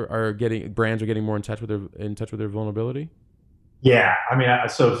brands are getting more in touch with their vulnerability? Yeah, I mean,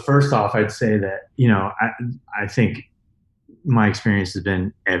 so first off, I'd say that, I think my experience has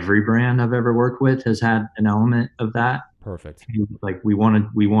been every brand I've ever worked with has had an element of that. Perfect. Like, we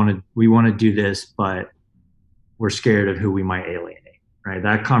want to do this, but we're scared of who we might alienate, right?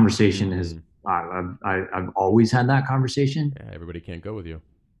 That conversation is, I've always had that conversation. Yeah, everybody can't go with you,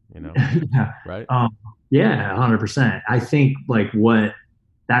 Yeah. Right? Yeah, 100%. I think like what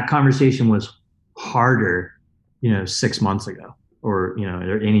that conversation was harder 6 months ago, or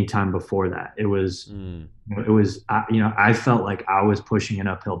any time before that. It was, I felt like I was pushing an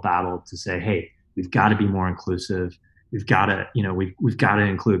uphill battle to say, hey, we've got to be more inclusive. We've got to, we've got to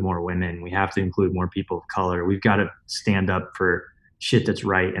include more women. We have to include more people of color. We've got to stand up for shit that's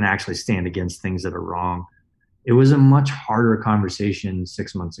right and actually stand against things that are wrong. It was a much harder conversation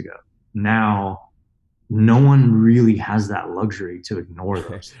 6 months ago. Now, no one really has that luxury to ignore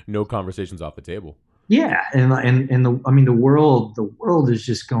those. No conversations off the table. Yeah, and the world is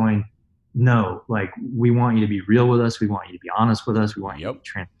just going, no, like, we want you to be real with us. We want you to be honest with us. We want you to be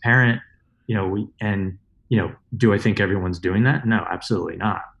transparent. Do I think everyone's doing that? No, absolutely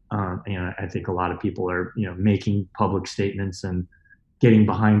not. I think a lot of people are, making public statements and getting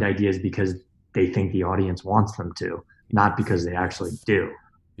behind ideas because they think the audience wants them to, not because they actually do.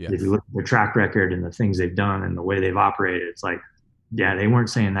 Yes. If you look at their track record and the things they've done and the way they've operated, it's like, yeah, they weren't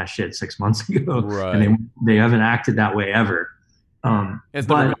saying that shit 6 months ago, right? And they haven't acted that way ever. It's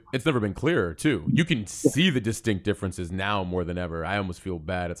never been clearer too. You can see the distinct differences now more than ever. I almost feel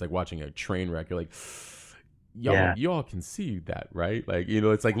bad. It's like watching a train wreck. You're like, y'all can see that, right? Like,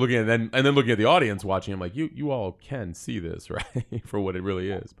 it's like looking at then looking at the audience watching. I'm like, you all can see this, right, for what it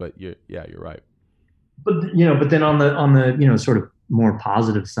really is. But you're right. But but then on the sort of more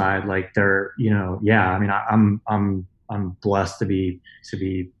positive side, like they're I mean, I'm blessed to be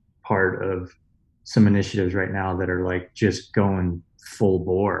part of some initiatives right now that are like just going full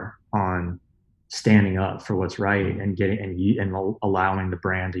bore on standing up for what's right and and allowing the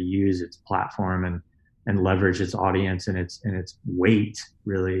brand to use its platform and leverage its audience and its weight,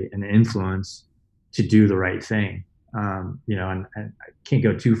 really, and influence to do the right thing. And I can't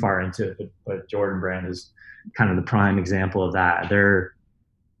go too far into it, but Jordan Brand is kind of the prime example of that. They're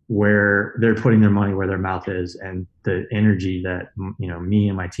putting their money where their mouth is, and the energy that me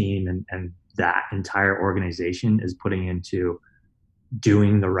and my team and that entire organization is putting into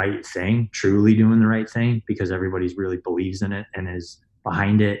doing the right thing, truly doing the right thing, because everybody really believes in it and is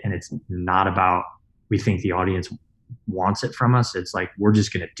behind it. And it's not about, we think the audience wants it from us. It's like, we're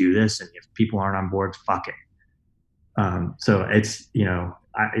just going to do this. And if people aren't on board, fuck it. So it's,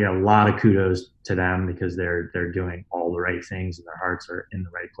 a lot of kudos to them because they're doing all the right things and their hearts are in the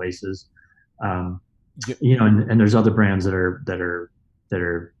right places. And there's other brands that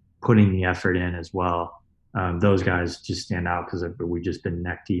are putting the effort in as well. Those guys just stand out because we've just been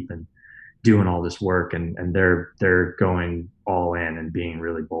neck deep and doing all this work, and they're going all in and being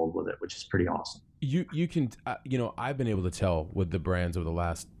really bold with it, which is pretty awesome. You can I've been able to tell with the brands over the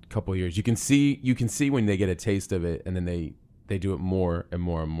last couple of years. You can see when they get a taste of it, and then they do it more and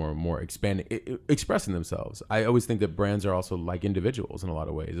more and more and more, expressing themselves. I always think that brands are also like individuals in a lot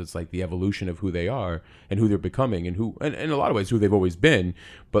of ways. It's like the evolution of who they are and who they're becoming and in a lot of ways who they've always been,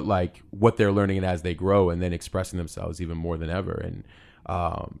 but like what they're learning and as they grow and then expressing themselves even more than ever. And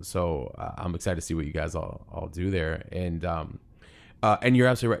So I'm excited to see what you guys all do there. And you're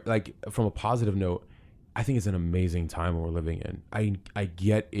absolutely right. Like, from a positive note, I think it's an amazing time we're living in. I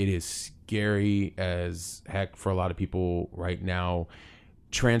get it is scary as heck for a lot of people right now.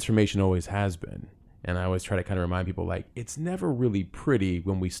 Transformation always has been. And I always try to kind of remind people, like, it's never really pretty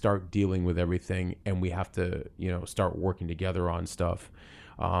when we start dealing with everything and we have to, start working together on stuff.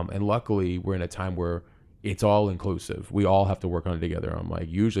 And luckily, we're in a time where it's all inclusive. We all have to work on it together. I'm like,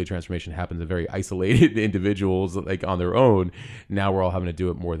 usually transformation happens in very isolated individuals, like on their own. Now we're all having to do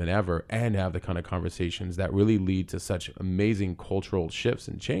it more than ever and have the kind of conversations that really lead to such amazing cultural shifts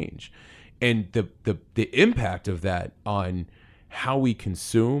and change. And the impact of that on how we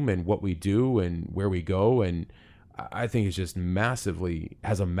consume and what we do and where we go, and I think it's just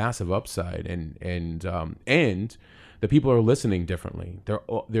has a massive upside, and the people are listening differently.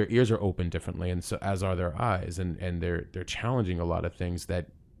 Their ears are open differently, and so as are their eyes, and they're challenging a lot of things that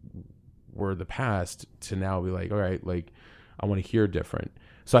were the past to now be like, all right, like, I want to hear different.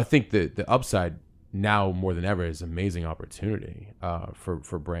 So I think the upside now more than ever is amazing opportunity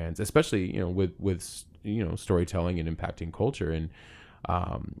for brands, especially with storytelling and impacting culture, and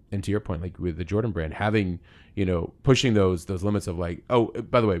to your point, like with the Jordan brand, having pushing those limits of, like, oh,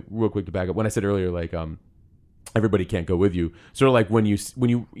 by the way, real quick to back up, when I said earlier, like, everybody can't go with you, sort of like when you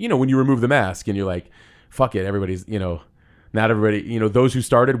remove the mask and you're like, fuck it, everybody's not everybody, those who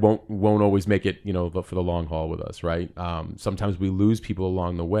started won't always make it, for the long haul with us, right? Sometimes we lose people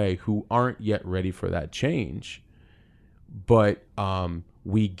along the way who aren't yet ready for that change, but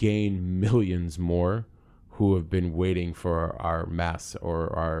we gain millions more who have been waiting for our mass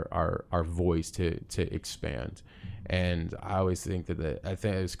or our voice to expand. And I always think I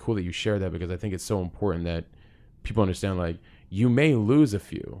think it's cool that you share that, because I think it's so important that people understand, like, you may lose a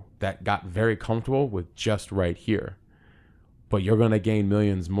few that got very comfortable with just right here, but you're going to gain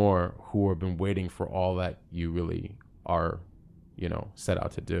millions more who have been waiting for all that you really are, set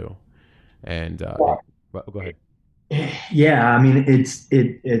out to do. And go ahead. Yeah, I mean, it's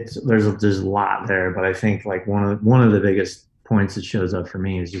there's a lot there, but I think, like, one of the biggest points that shows up for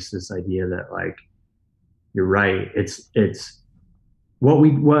me is just this idea that, like, you're right. It's what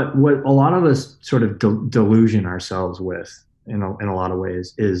a lot of us sort of delusion ourselves with in a lot of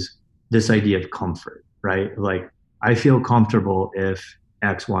ways is this idea of comfort, right? Like, I feel comfortable if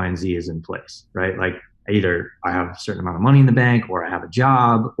X, Y, and Z is in place, right? Like, either I have a certain amount of money in the bank, or I have a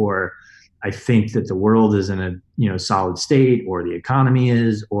job, or I think that the world is in a solid state, or the economy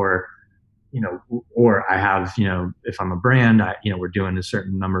is, or or I have, if I'm a brand, we're doing a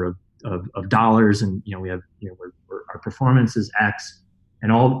certain number of dollars, and we have, our performance is X,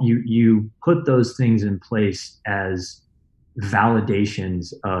 and all you put those things in place as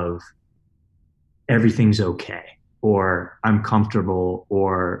validations of everything's okay, or I'm comfortable,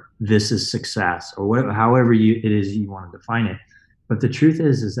 or this is success, or whatever, however it is you want to define it. But the truth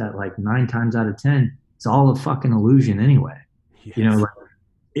is that, like, 9 times out of 10, it's all a fucking illusion anyway. Yes.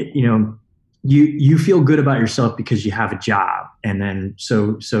 You feel good about yourself because you have a job, and then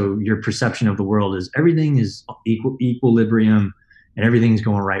so your perception of the world is everything is equilibrium and everything's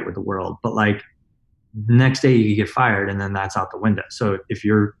going right with the world. But, like, the next day you get fired, and then that's out the window. So if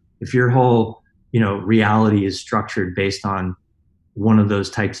your whole reality is structured based on one of those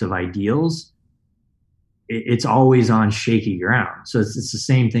types of ideals, it's always on shaky ground. So it's the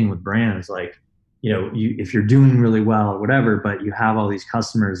same thing with brands. Like, if you're doing really well or whatever, but you have all these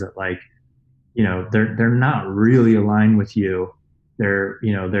customers that, like, they're not really aligned with you.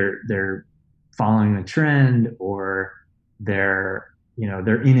 They're following a trend, or they're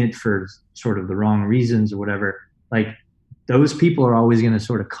in it for sort of the wrong reasons or whatever. Like, those people are always going to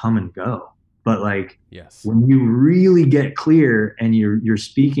sort of come and go. But, like, yes, when you really get clear and you're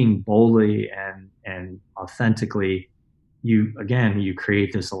speaking boldly and authentically, you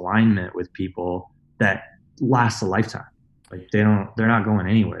create this alignment with people that lasts a lifetime. Like, they're not going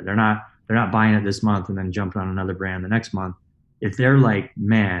anywhere. They're not buying it this month and then jumping on another brand the next month. If they're like,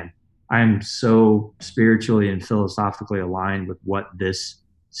 man, I'm so spiritually and philosophically aligned with what this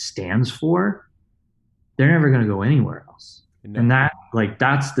stands for, they're never going to go anywhere else. No. And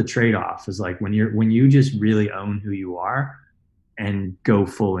that's the trade-off, is, like, when you just really own who you are and go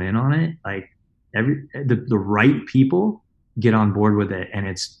full in on it, like, the right people get on board with it, and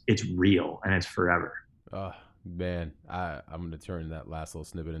it's real and it's forever. Oh man, I'm gonna turn that last little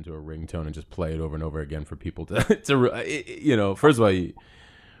snippet into a ringtone and just play it over and over again for people to first of all,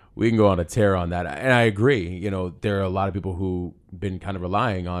 we can go on a tear on that, and I agree. There are a lot of people who've been kind of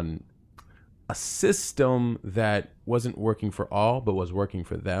relying on a system that wasn't working for all but was working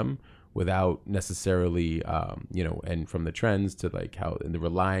for them, without necessarily, and from the trends to like how and they're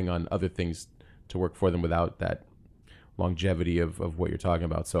relying on other things to work for them without that longevity of what you're talking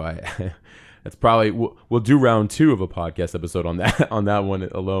about. So that's probably we'll do round 2 of a podcast episode on that one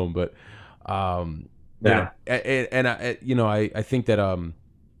alone. But I think that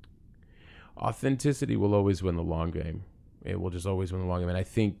authenticity will always win the long game. It will just always win the long game. And I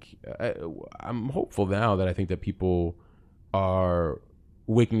think I'm hopeful now that I think that people are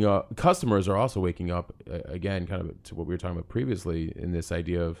waking up. Customers are also waking up again, kind of to what we were talking about previously in this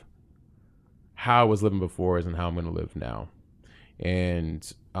idea of how I was living before and how I'm going to live now.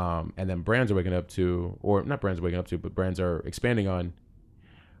 And then brands are waking up to, or not brands are waking up to, but brands are expanding on,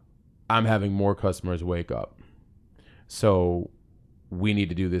 I'm having more customers wake up. So we need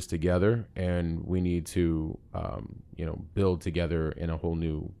to do this together, and we need to, build together in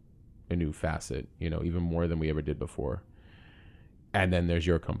a new facet, even more than we ever did before. And then there's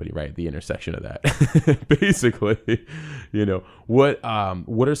your company, right? The intersection of that, basically. What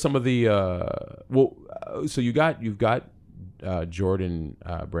are some of the so you've got Jordan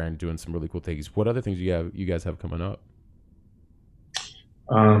brand doing some really cool things. What other things you guys have coming up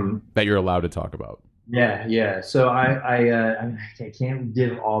that you're allowed to talk about? Yeah. So I can't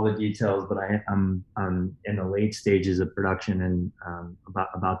give all the details, but I'm in the late stages of production and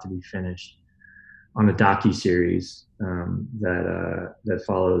about to be finished on a docu-series that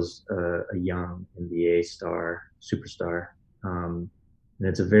follows a young NBA superstar. And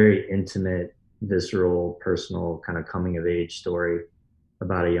it's a very intimate, visceral, personal kind of coming of age story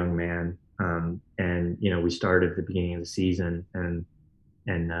about a young man. And we started at the beginning of the season and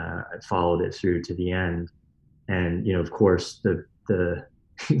followed it through to the end. And of course the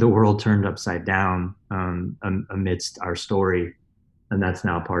world turned upside down amidst our story, and that's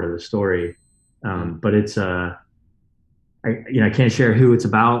now part of the story. But it's I can't share who it's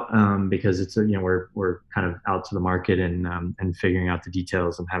about because it's we're kind of out to the market and figuring out the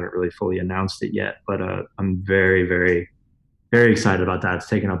details and haven't really fully announced it yet. But I'm very, very, very excited about that. It's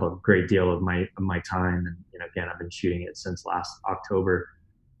taken up a great deal of my time, and again, I've been shooting it since last October,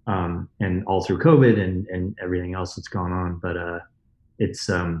 and all through COVID and everything else that's gone on. But it's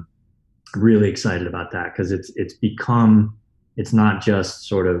really excited about that because it's not just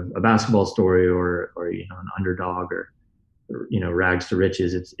sort of a basketball story or an underdog or rags to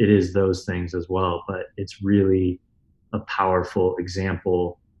riches. It is those things as well, but it's really a powerful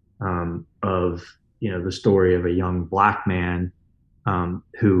example of the story of a young Black man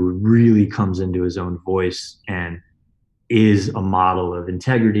who really comes into his own voice and is a model of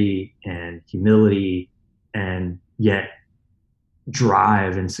integrity and humility, and yet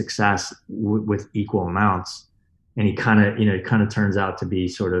drive and success with equal amounts. And he it kind of turns out to be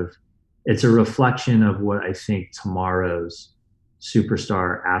it's a reflection of what I think tomorrow's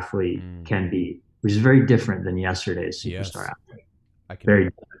superstar athlete can be, which is very different than yesterday's superstar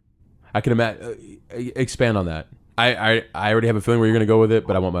athlete. I can imagine. Expand on that. I already have a feeling where you're going to go with it,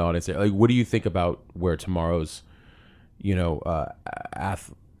 but I want my audience to, like, what do you think about where tomorrow's,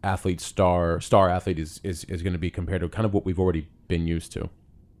 athlete star athlete is going to be compared to kind of what we've already been used to?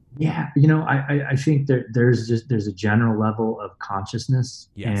 Yeah, I think there's a general level of consciousness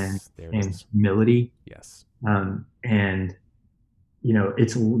and humility. Yes. And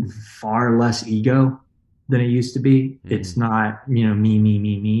it's far less ego than it used to be. Mm-hmm. It's not,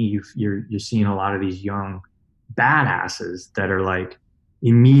 me. You're seeing a lot of these young badasses that are like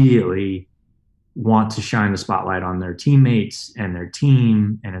immediately want to shine the spotlight on their teammates and their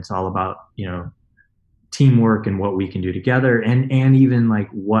team, and it's all about teamwork and what we can do together, and even like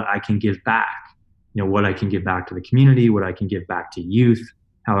what I can give back, what I can give back to the community, what I can give back to youth,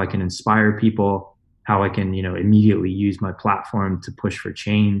 how I can inspire people, how I can immediately use my platform to push for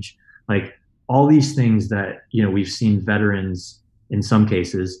change, like all these things that we've seen veterans in some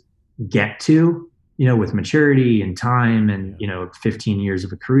cases get to with maturity and time and 15 years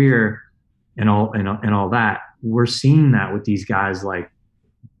of a career and all that. We're seeing that with these guys like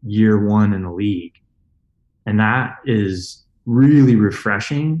year one in the league. And that is really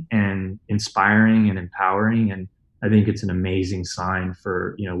refreshing and inspiring and empowering. And I think it's an amazing sign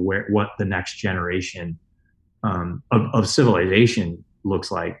for, what the next generation of civilization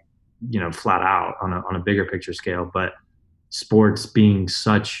looks like, flat out on a bigger picture scale. But sports being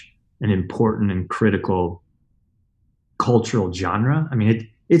such an important and critical cultural genre. I mean,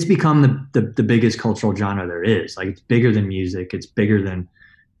 it's become the biggest cultural genre there is. Like, it's bigger than music. It's bigger than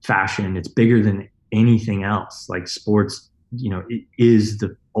fashion. It's bigger than anything else. Like, sports, it is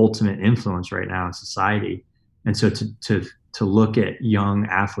the ultimate influence right now in society. And so to look at young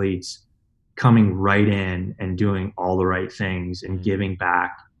athletes coming right in and doing all the right things and giving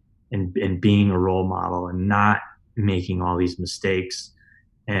back and being a role model and not making all these mistakes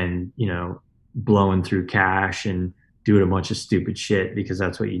and, blowing through cash and doing a bunch of stupid shit because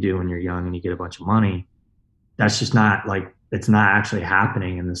that's what you do when you're young and you get a bunch of money. That's just not like, it's not actually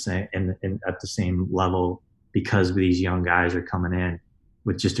happening in the same, at the same level, because these young guys are coming in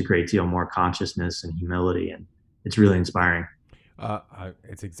with just a great deal more consciousness and humility. And it's really inspiring.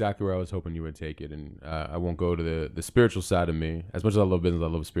 It's exactly where I was hoping you would take it, and I won't go to the spiritual side of me. As much as I love business, I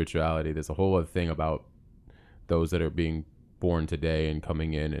love spirituality. There's a whole other thing about those that are being born today and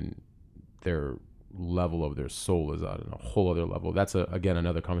coming in, and their level of their soul is on a whole other level. That's again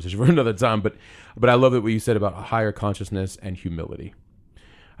another conversation for another time. But I love it what you said about a higher consciousness and humility.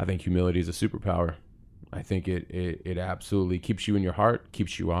 I think humility is a superpower. I think it absolutely keeps you in your heart,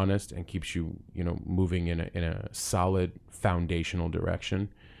 keeps you honest, and keeps you moving in a solid foundational direction.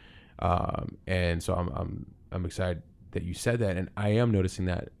 And so I'm excited that you said that, and I am noticing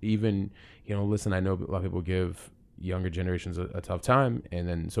that. Even listen, I know a lot of people give younger generations a tough time, and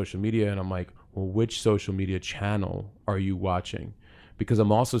then social media, and I'm like, well, which social media channel are you watching? Because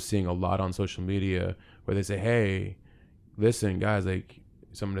I'm also seeing a lot on social media where they say, hey, listen guys, like,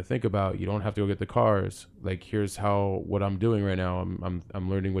 something to think about. You don't have to go get the cars. Like, here's what I'm doing right now. I'm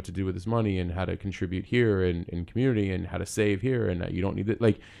learning what to do with this money and how to contribute here in community and how to save here, and that you don't need it.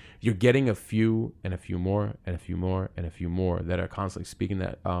 Like, you're getting a few and a few more and a few more and a few more that are constantly speaking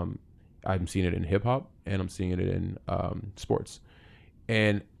that. I'm seeing it in hip hop and I'm seeing it in sports.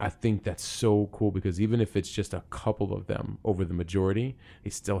 And I think that's so cool, because even if it's just a couple of them over the majority, they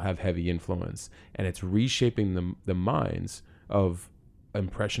still have heavy influence, and it's reshaping the minds of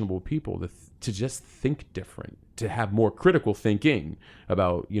impressionable people to just think different, to have more critical thinking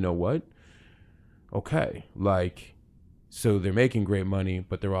about, what? Okay, like, so they're making great money,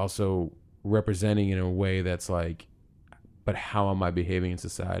 but they're also representing in a way that's like, but how am I behaving in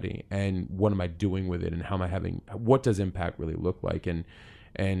society, and what am I doing with it, and what does impact really look like,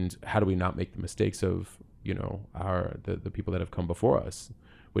 and how do we not make the mistakes of the people that have come before us,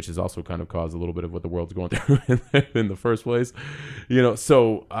 which has also kind of caused a little bit of what the world's going through in the first place,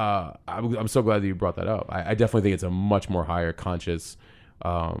 So I'm so glad that you brought that up. I definitely think it's a much more higher conscious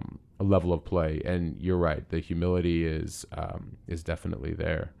level of play, and you're right. The humility is definitely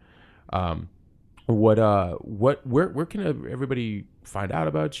there. Where can everybody find out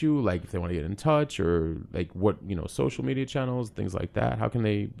about you? Like, if they want to get in touch, or like what, social media channels, things like that, how can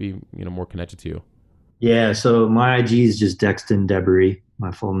they be, more connected to you? Yeah, so my IG is just Dexton Debris,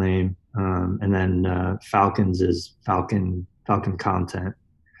 my full name, and then Falcons is Falcon Content,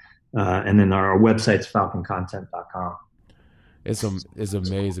 and then our website's falconcontent.com. It's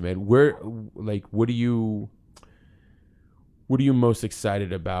amazing, man. What are you most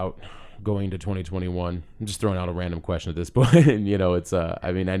excited about going to 2021? I'm just throwing out a random question at this point. And, it's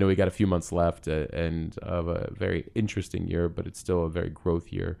I know we got a few months left and of a very interesting year, but it's still a very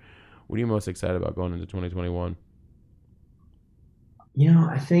growth year. What are you most excited about going into 2021?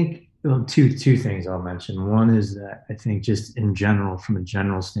 I think, well, two things I'll mention. One is that I think, just in general, from a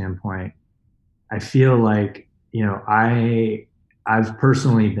general standpoint, I feel like, I've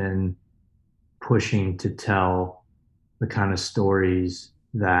personally been pushing to tell the kind of stories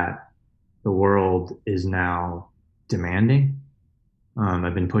that the world is now demanding.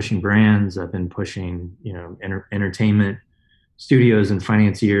 I've been pushing brands. I've been pushing, entertainment studios and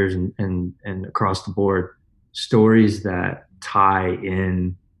financiers and across the board, stories that tie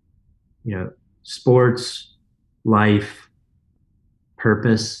in, sports, life,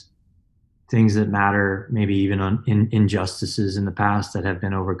 purpose, things that matter, maybe even on injustices in the past that have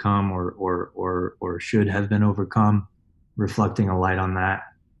been overcome or should have been overcome, reflecting a light on that.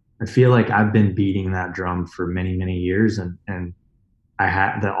 I feel like I've been beating that drum for many, many years, and I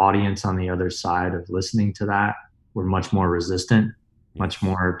had the audience on the other side of listening to that were much more resistant, much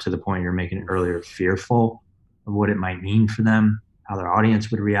more, to the point you're making earlier, fearful of what it might mean for them, how their audience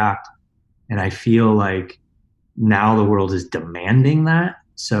would react. And I feel like now the world is demanding that.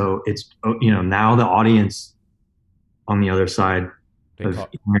 So it's, now the audience on the other side of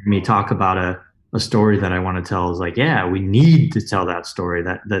hearing me talk about a story that I want to tell is like, yeah, we need to tell that story,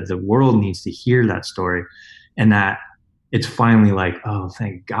 that the world needs to hear that story. And that it's finally like, oh,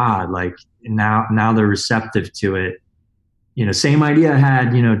 thank God. Like, now they're receptive to it. Same idea I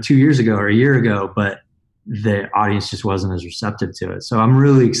had, 2 years ago or a year ago, but the audience just wasn't as receptive to it. So I'm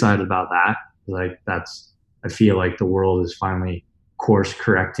really excited about that. Like, I feel like the world is finally course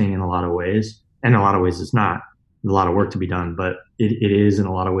correcting in a lot of ways. And in a lot of ways it's not. There's a lot of work to be done, but it is, in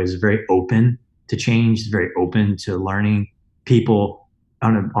a lot of ways, very open to change. It's very open to learning. People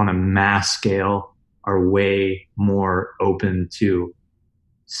on a mass scale are way more open to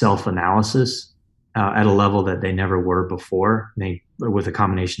self-analysis at a level that they never were before. With a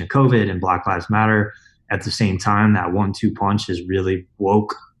combination of COVID and Black Lives Matter at the same time, that 1-2 punch has really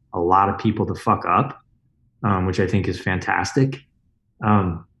woke a lot of people to fuck up, which I think is fantastic.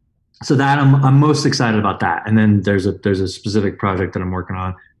 So that I'm most excited about that. And then there's a specific project that I'm working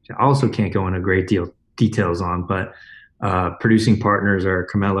on, which I also can't go into great details on, but producing partners are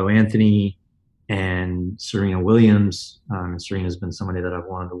Carmelo Anthony and Serena Williams. Serena's been somebody that I've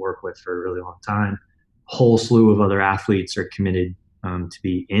wanted to work with for a really long time. A whole slew of other athletes are committed to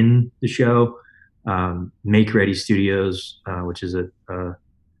be in the show. Make Ready Studios, which is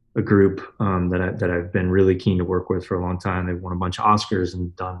a group that I've been really keen to work with for a long time. They've won a bunch of Oscars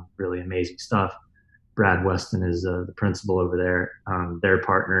and done really amazing stuff. Brad Weston is the principal over there. They're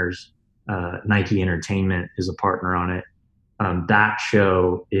partners. Nike Entertainment is a partner on it. That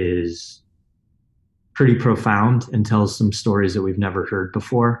show is pretty profound and tells some stories that we've never heard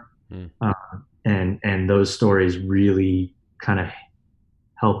before. And those stories really kind of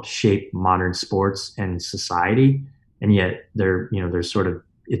help shape modern sports and society. And yet they're sort of,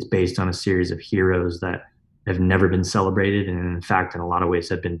 it's based on a series of heroes that have never been celebrated, and in fact, in a lot of ways,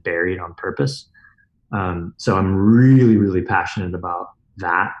 have been buried on purpose. So I'm really, really passionate about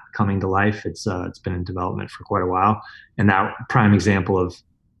that coming to life. It's been in development for quite a while, and that prime example of,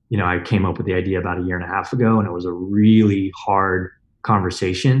 I came up with the idea about a year and a half ago, and it was a really hard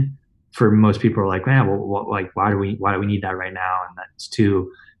conversation. For most people, are like, man, well, like, why do we need that right now? And that's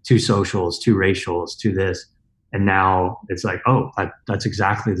too social, it's too racial, it's too this. And now it's like, oh, that's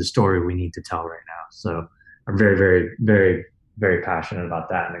exactly the story we need to tell right now. So I'm very, very, very, very passionate about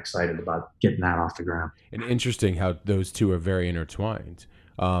that and excited about getting that off the ground. And interesting how those two are very intertwined.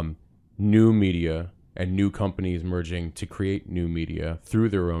 New media and new companies merging to create new media through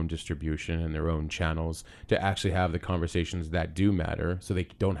their own distribution and their own channels to actually have the conversations that do matter, so they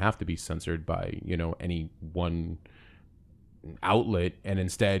don't have to be censored by, any one outlet, and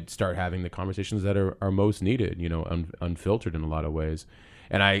instead start having the conversations that are most needed, unfiltered in a lot of ways.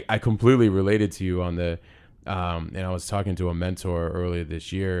 And I completely related to you on the and I was talking to a mentor earlier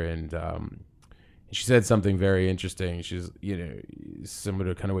this year, and she said something very interesting. She's,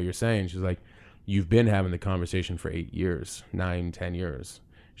 similar to kind of what you're saying. She's like, you've been having the conversation for 8 years, 9, 10 years.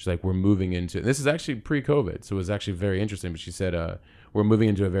 She's like, we're moving into, this is actually pre-COVID, so it was actually very interesting, but she said, we're moving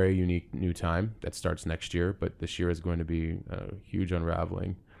into a very unique new time that starts next year, but this year is going to be a huge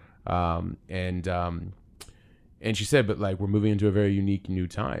unraveling. And she said, but like, we're moving into a very unique new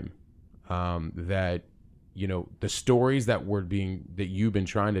time, that, the stories that you've been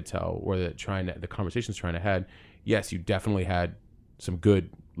trying to tell, or the conversations trying to have, yes, you definitely had some good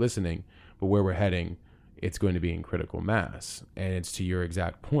listening, but where we're heading, it's going to be in critical mass. And it's to your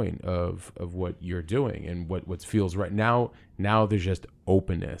exact point of what you're doing and what feels right now. Now there's just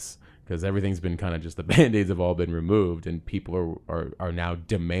openness, because everything's been kind of just, the Band-Aids have all been removed, and people are now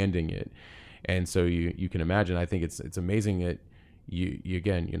demanding it. And so you can imagine, I think it's amazing that you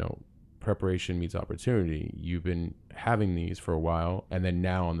again, preparation meets opportunity. You've been having these for a while, and then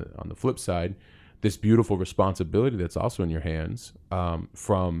now on the flip side, this beautiful responsibility that's also in your hands,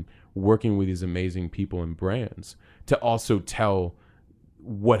 from working with these amazing people and brands to also tell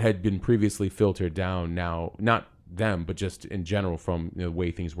what had been previously filtered down, now not them, but just in general, from the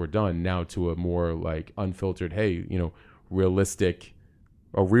way things were done, now to a more like unfiltered, hey, realistic,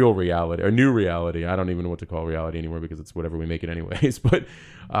 a real reality, a new reality. I don't even know what to call reality anymore, because it's whatever we make it anyways. But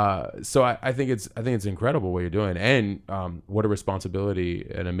so I think it's incredible what you're doing, and what a responsibility,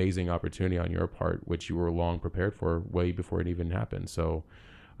 an amazing opportunity on your part, which you were long prepared for way before it even happened. So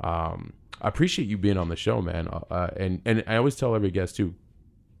I appreciate you being on the show, man. And I always tell every guest too,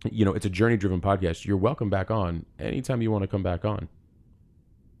 it's a journey-driven podcast. You're welcome back on anytime you want to come back on.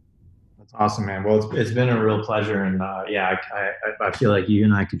 That's awesome, man. Well, it's been a real pleasure, and I feel like you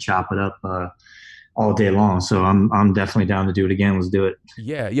and I could chop it up all day long. So I'm definitely down to do it again. Let's do it.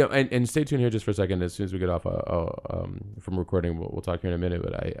 Yeah. And stay tuned here just for a second. As soon as we get off from recording, we'll talk here in a minute.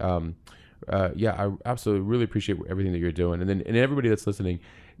 But I absolutely really appreciate everything that you're doing, and everybody that's listening,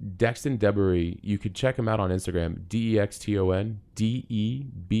 Dexton Deboree, you could check him out on Instagram, DEXTON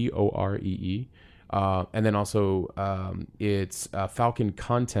DEBOREE. And then also it's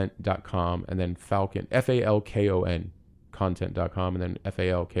falconcontent.com, and then Falcon, FALKON content.com, and then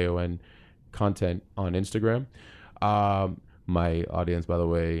FALKON content on Instagram. My audience, by the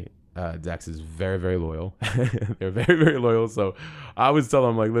way, Dex is very, very loyal. They're very, very loyal. So I always tell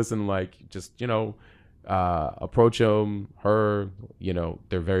them, like, listen, like, just, approach her,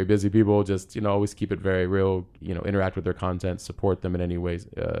 they're very busy people. Just, always keep it very real, interact with their content, support them in any way,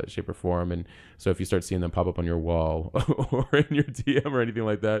 shape or form. And so if you start seeing them pop up on your wall or in your DM or anything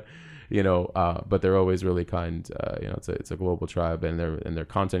like that, but they're always really kind. It's a global tribe, and they're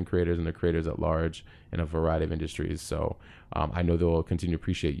content creators, and they're creators at large in a variety of industries. So I know they'll continue to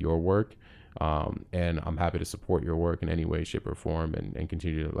appreciate your work. And I'm happy to support your work in any way, shape, or form, and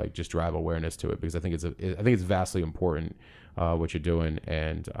continue to just drive awareness to it, because I think it's vastly important what you're doing,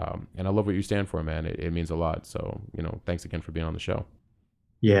 and I love what you stand for, man. It means a lot. So thanks again for being on the show.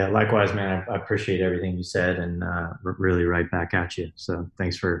 Yeah, likewise, man. I appreciate everything you said, and really right back at you. So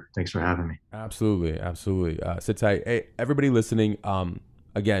thanks for having me. Absolutely. Sit tight. Hey, everybody listening.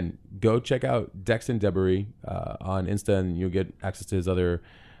 Again, go check out Dexton Debary on Insta, and you'll get access to his other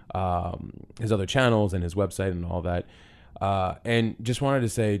channels and his website and all that. And just wanted to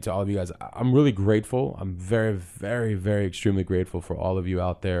say to all of you guys, I'm really grateful. I'm very, very, very extremely grateful for all of you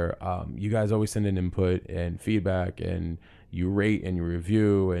out there. You guys always send in input and feedback, and you rate and you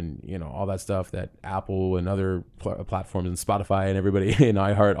review, and all that stuff that Apple and other platforms and Spotify and everybody in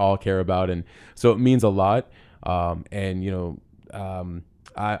iHeart all care about. And so it means a lot.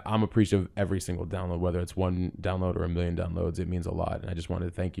 I'm appreciative of every single download, whether it's one download or a million downloads. It means a lot. And I just wanted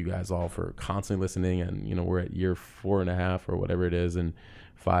to thank you guys all for constantly listening. And, we're at year 4.5 or whatever it is, and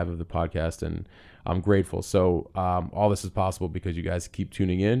 5 of the podcast. And I'm grateful. So all this is possible because you guys keep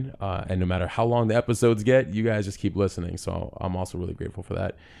tuning in. And no matter how long the episodes get, you guys just keep listening. So I'm also really grateful for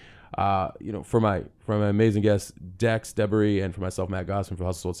that. For my amazing guests, Dex Debary, and for myself, Matt Gossman, for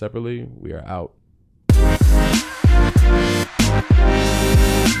Hustle Sold Separately, we are out.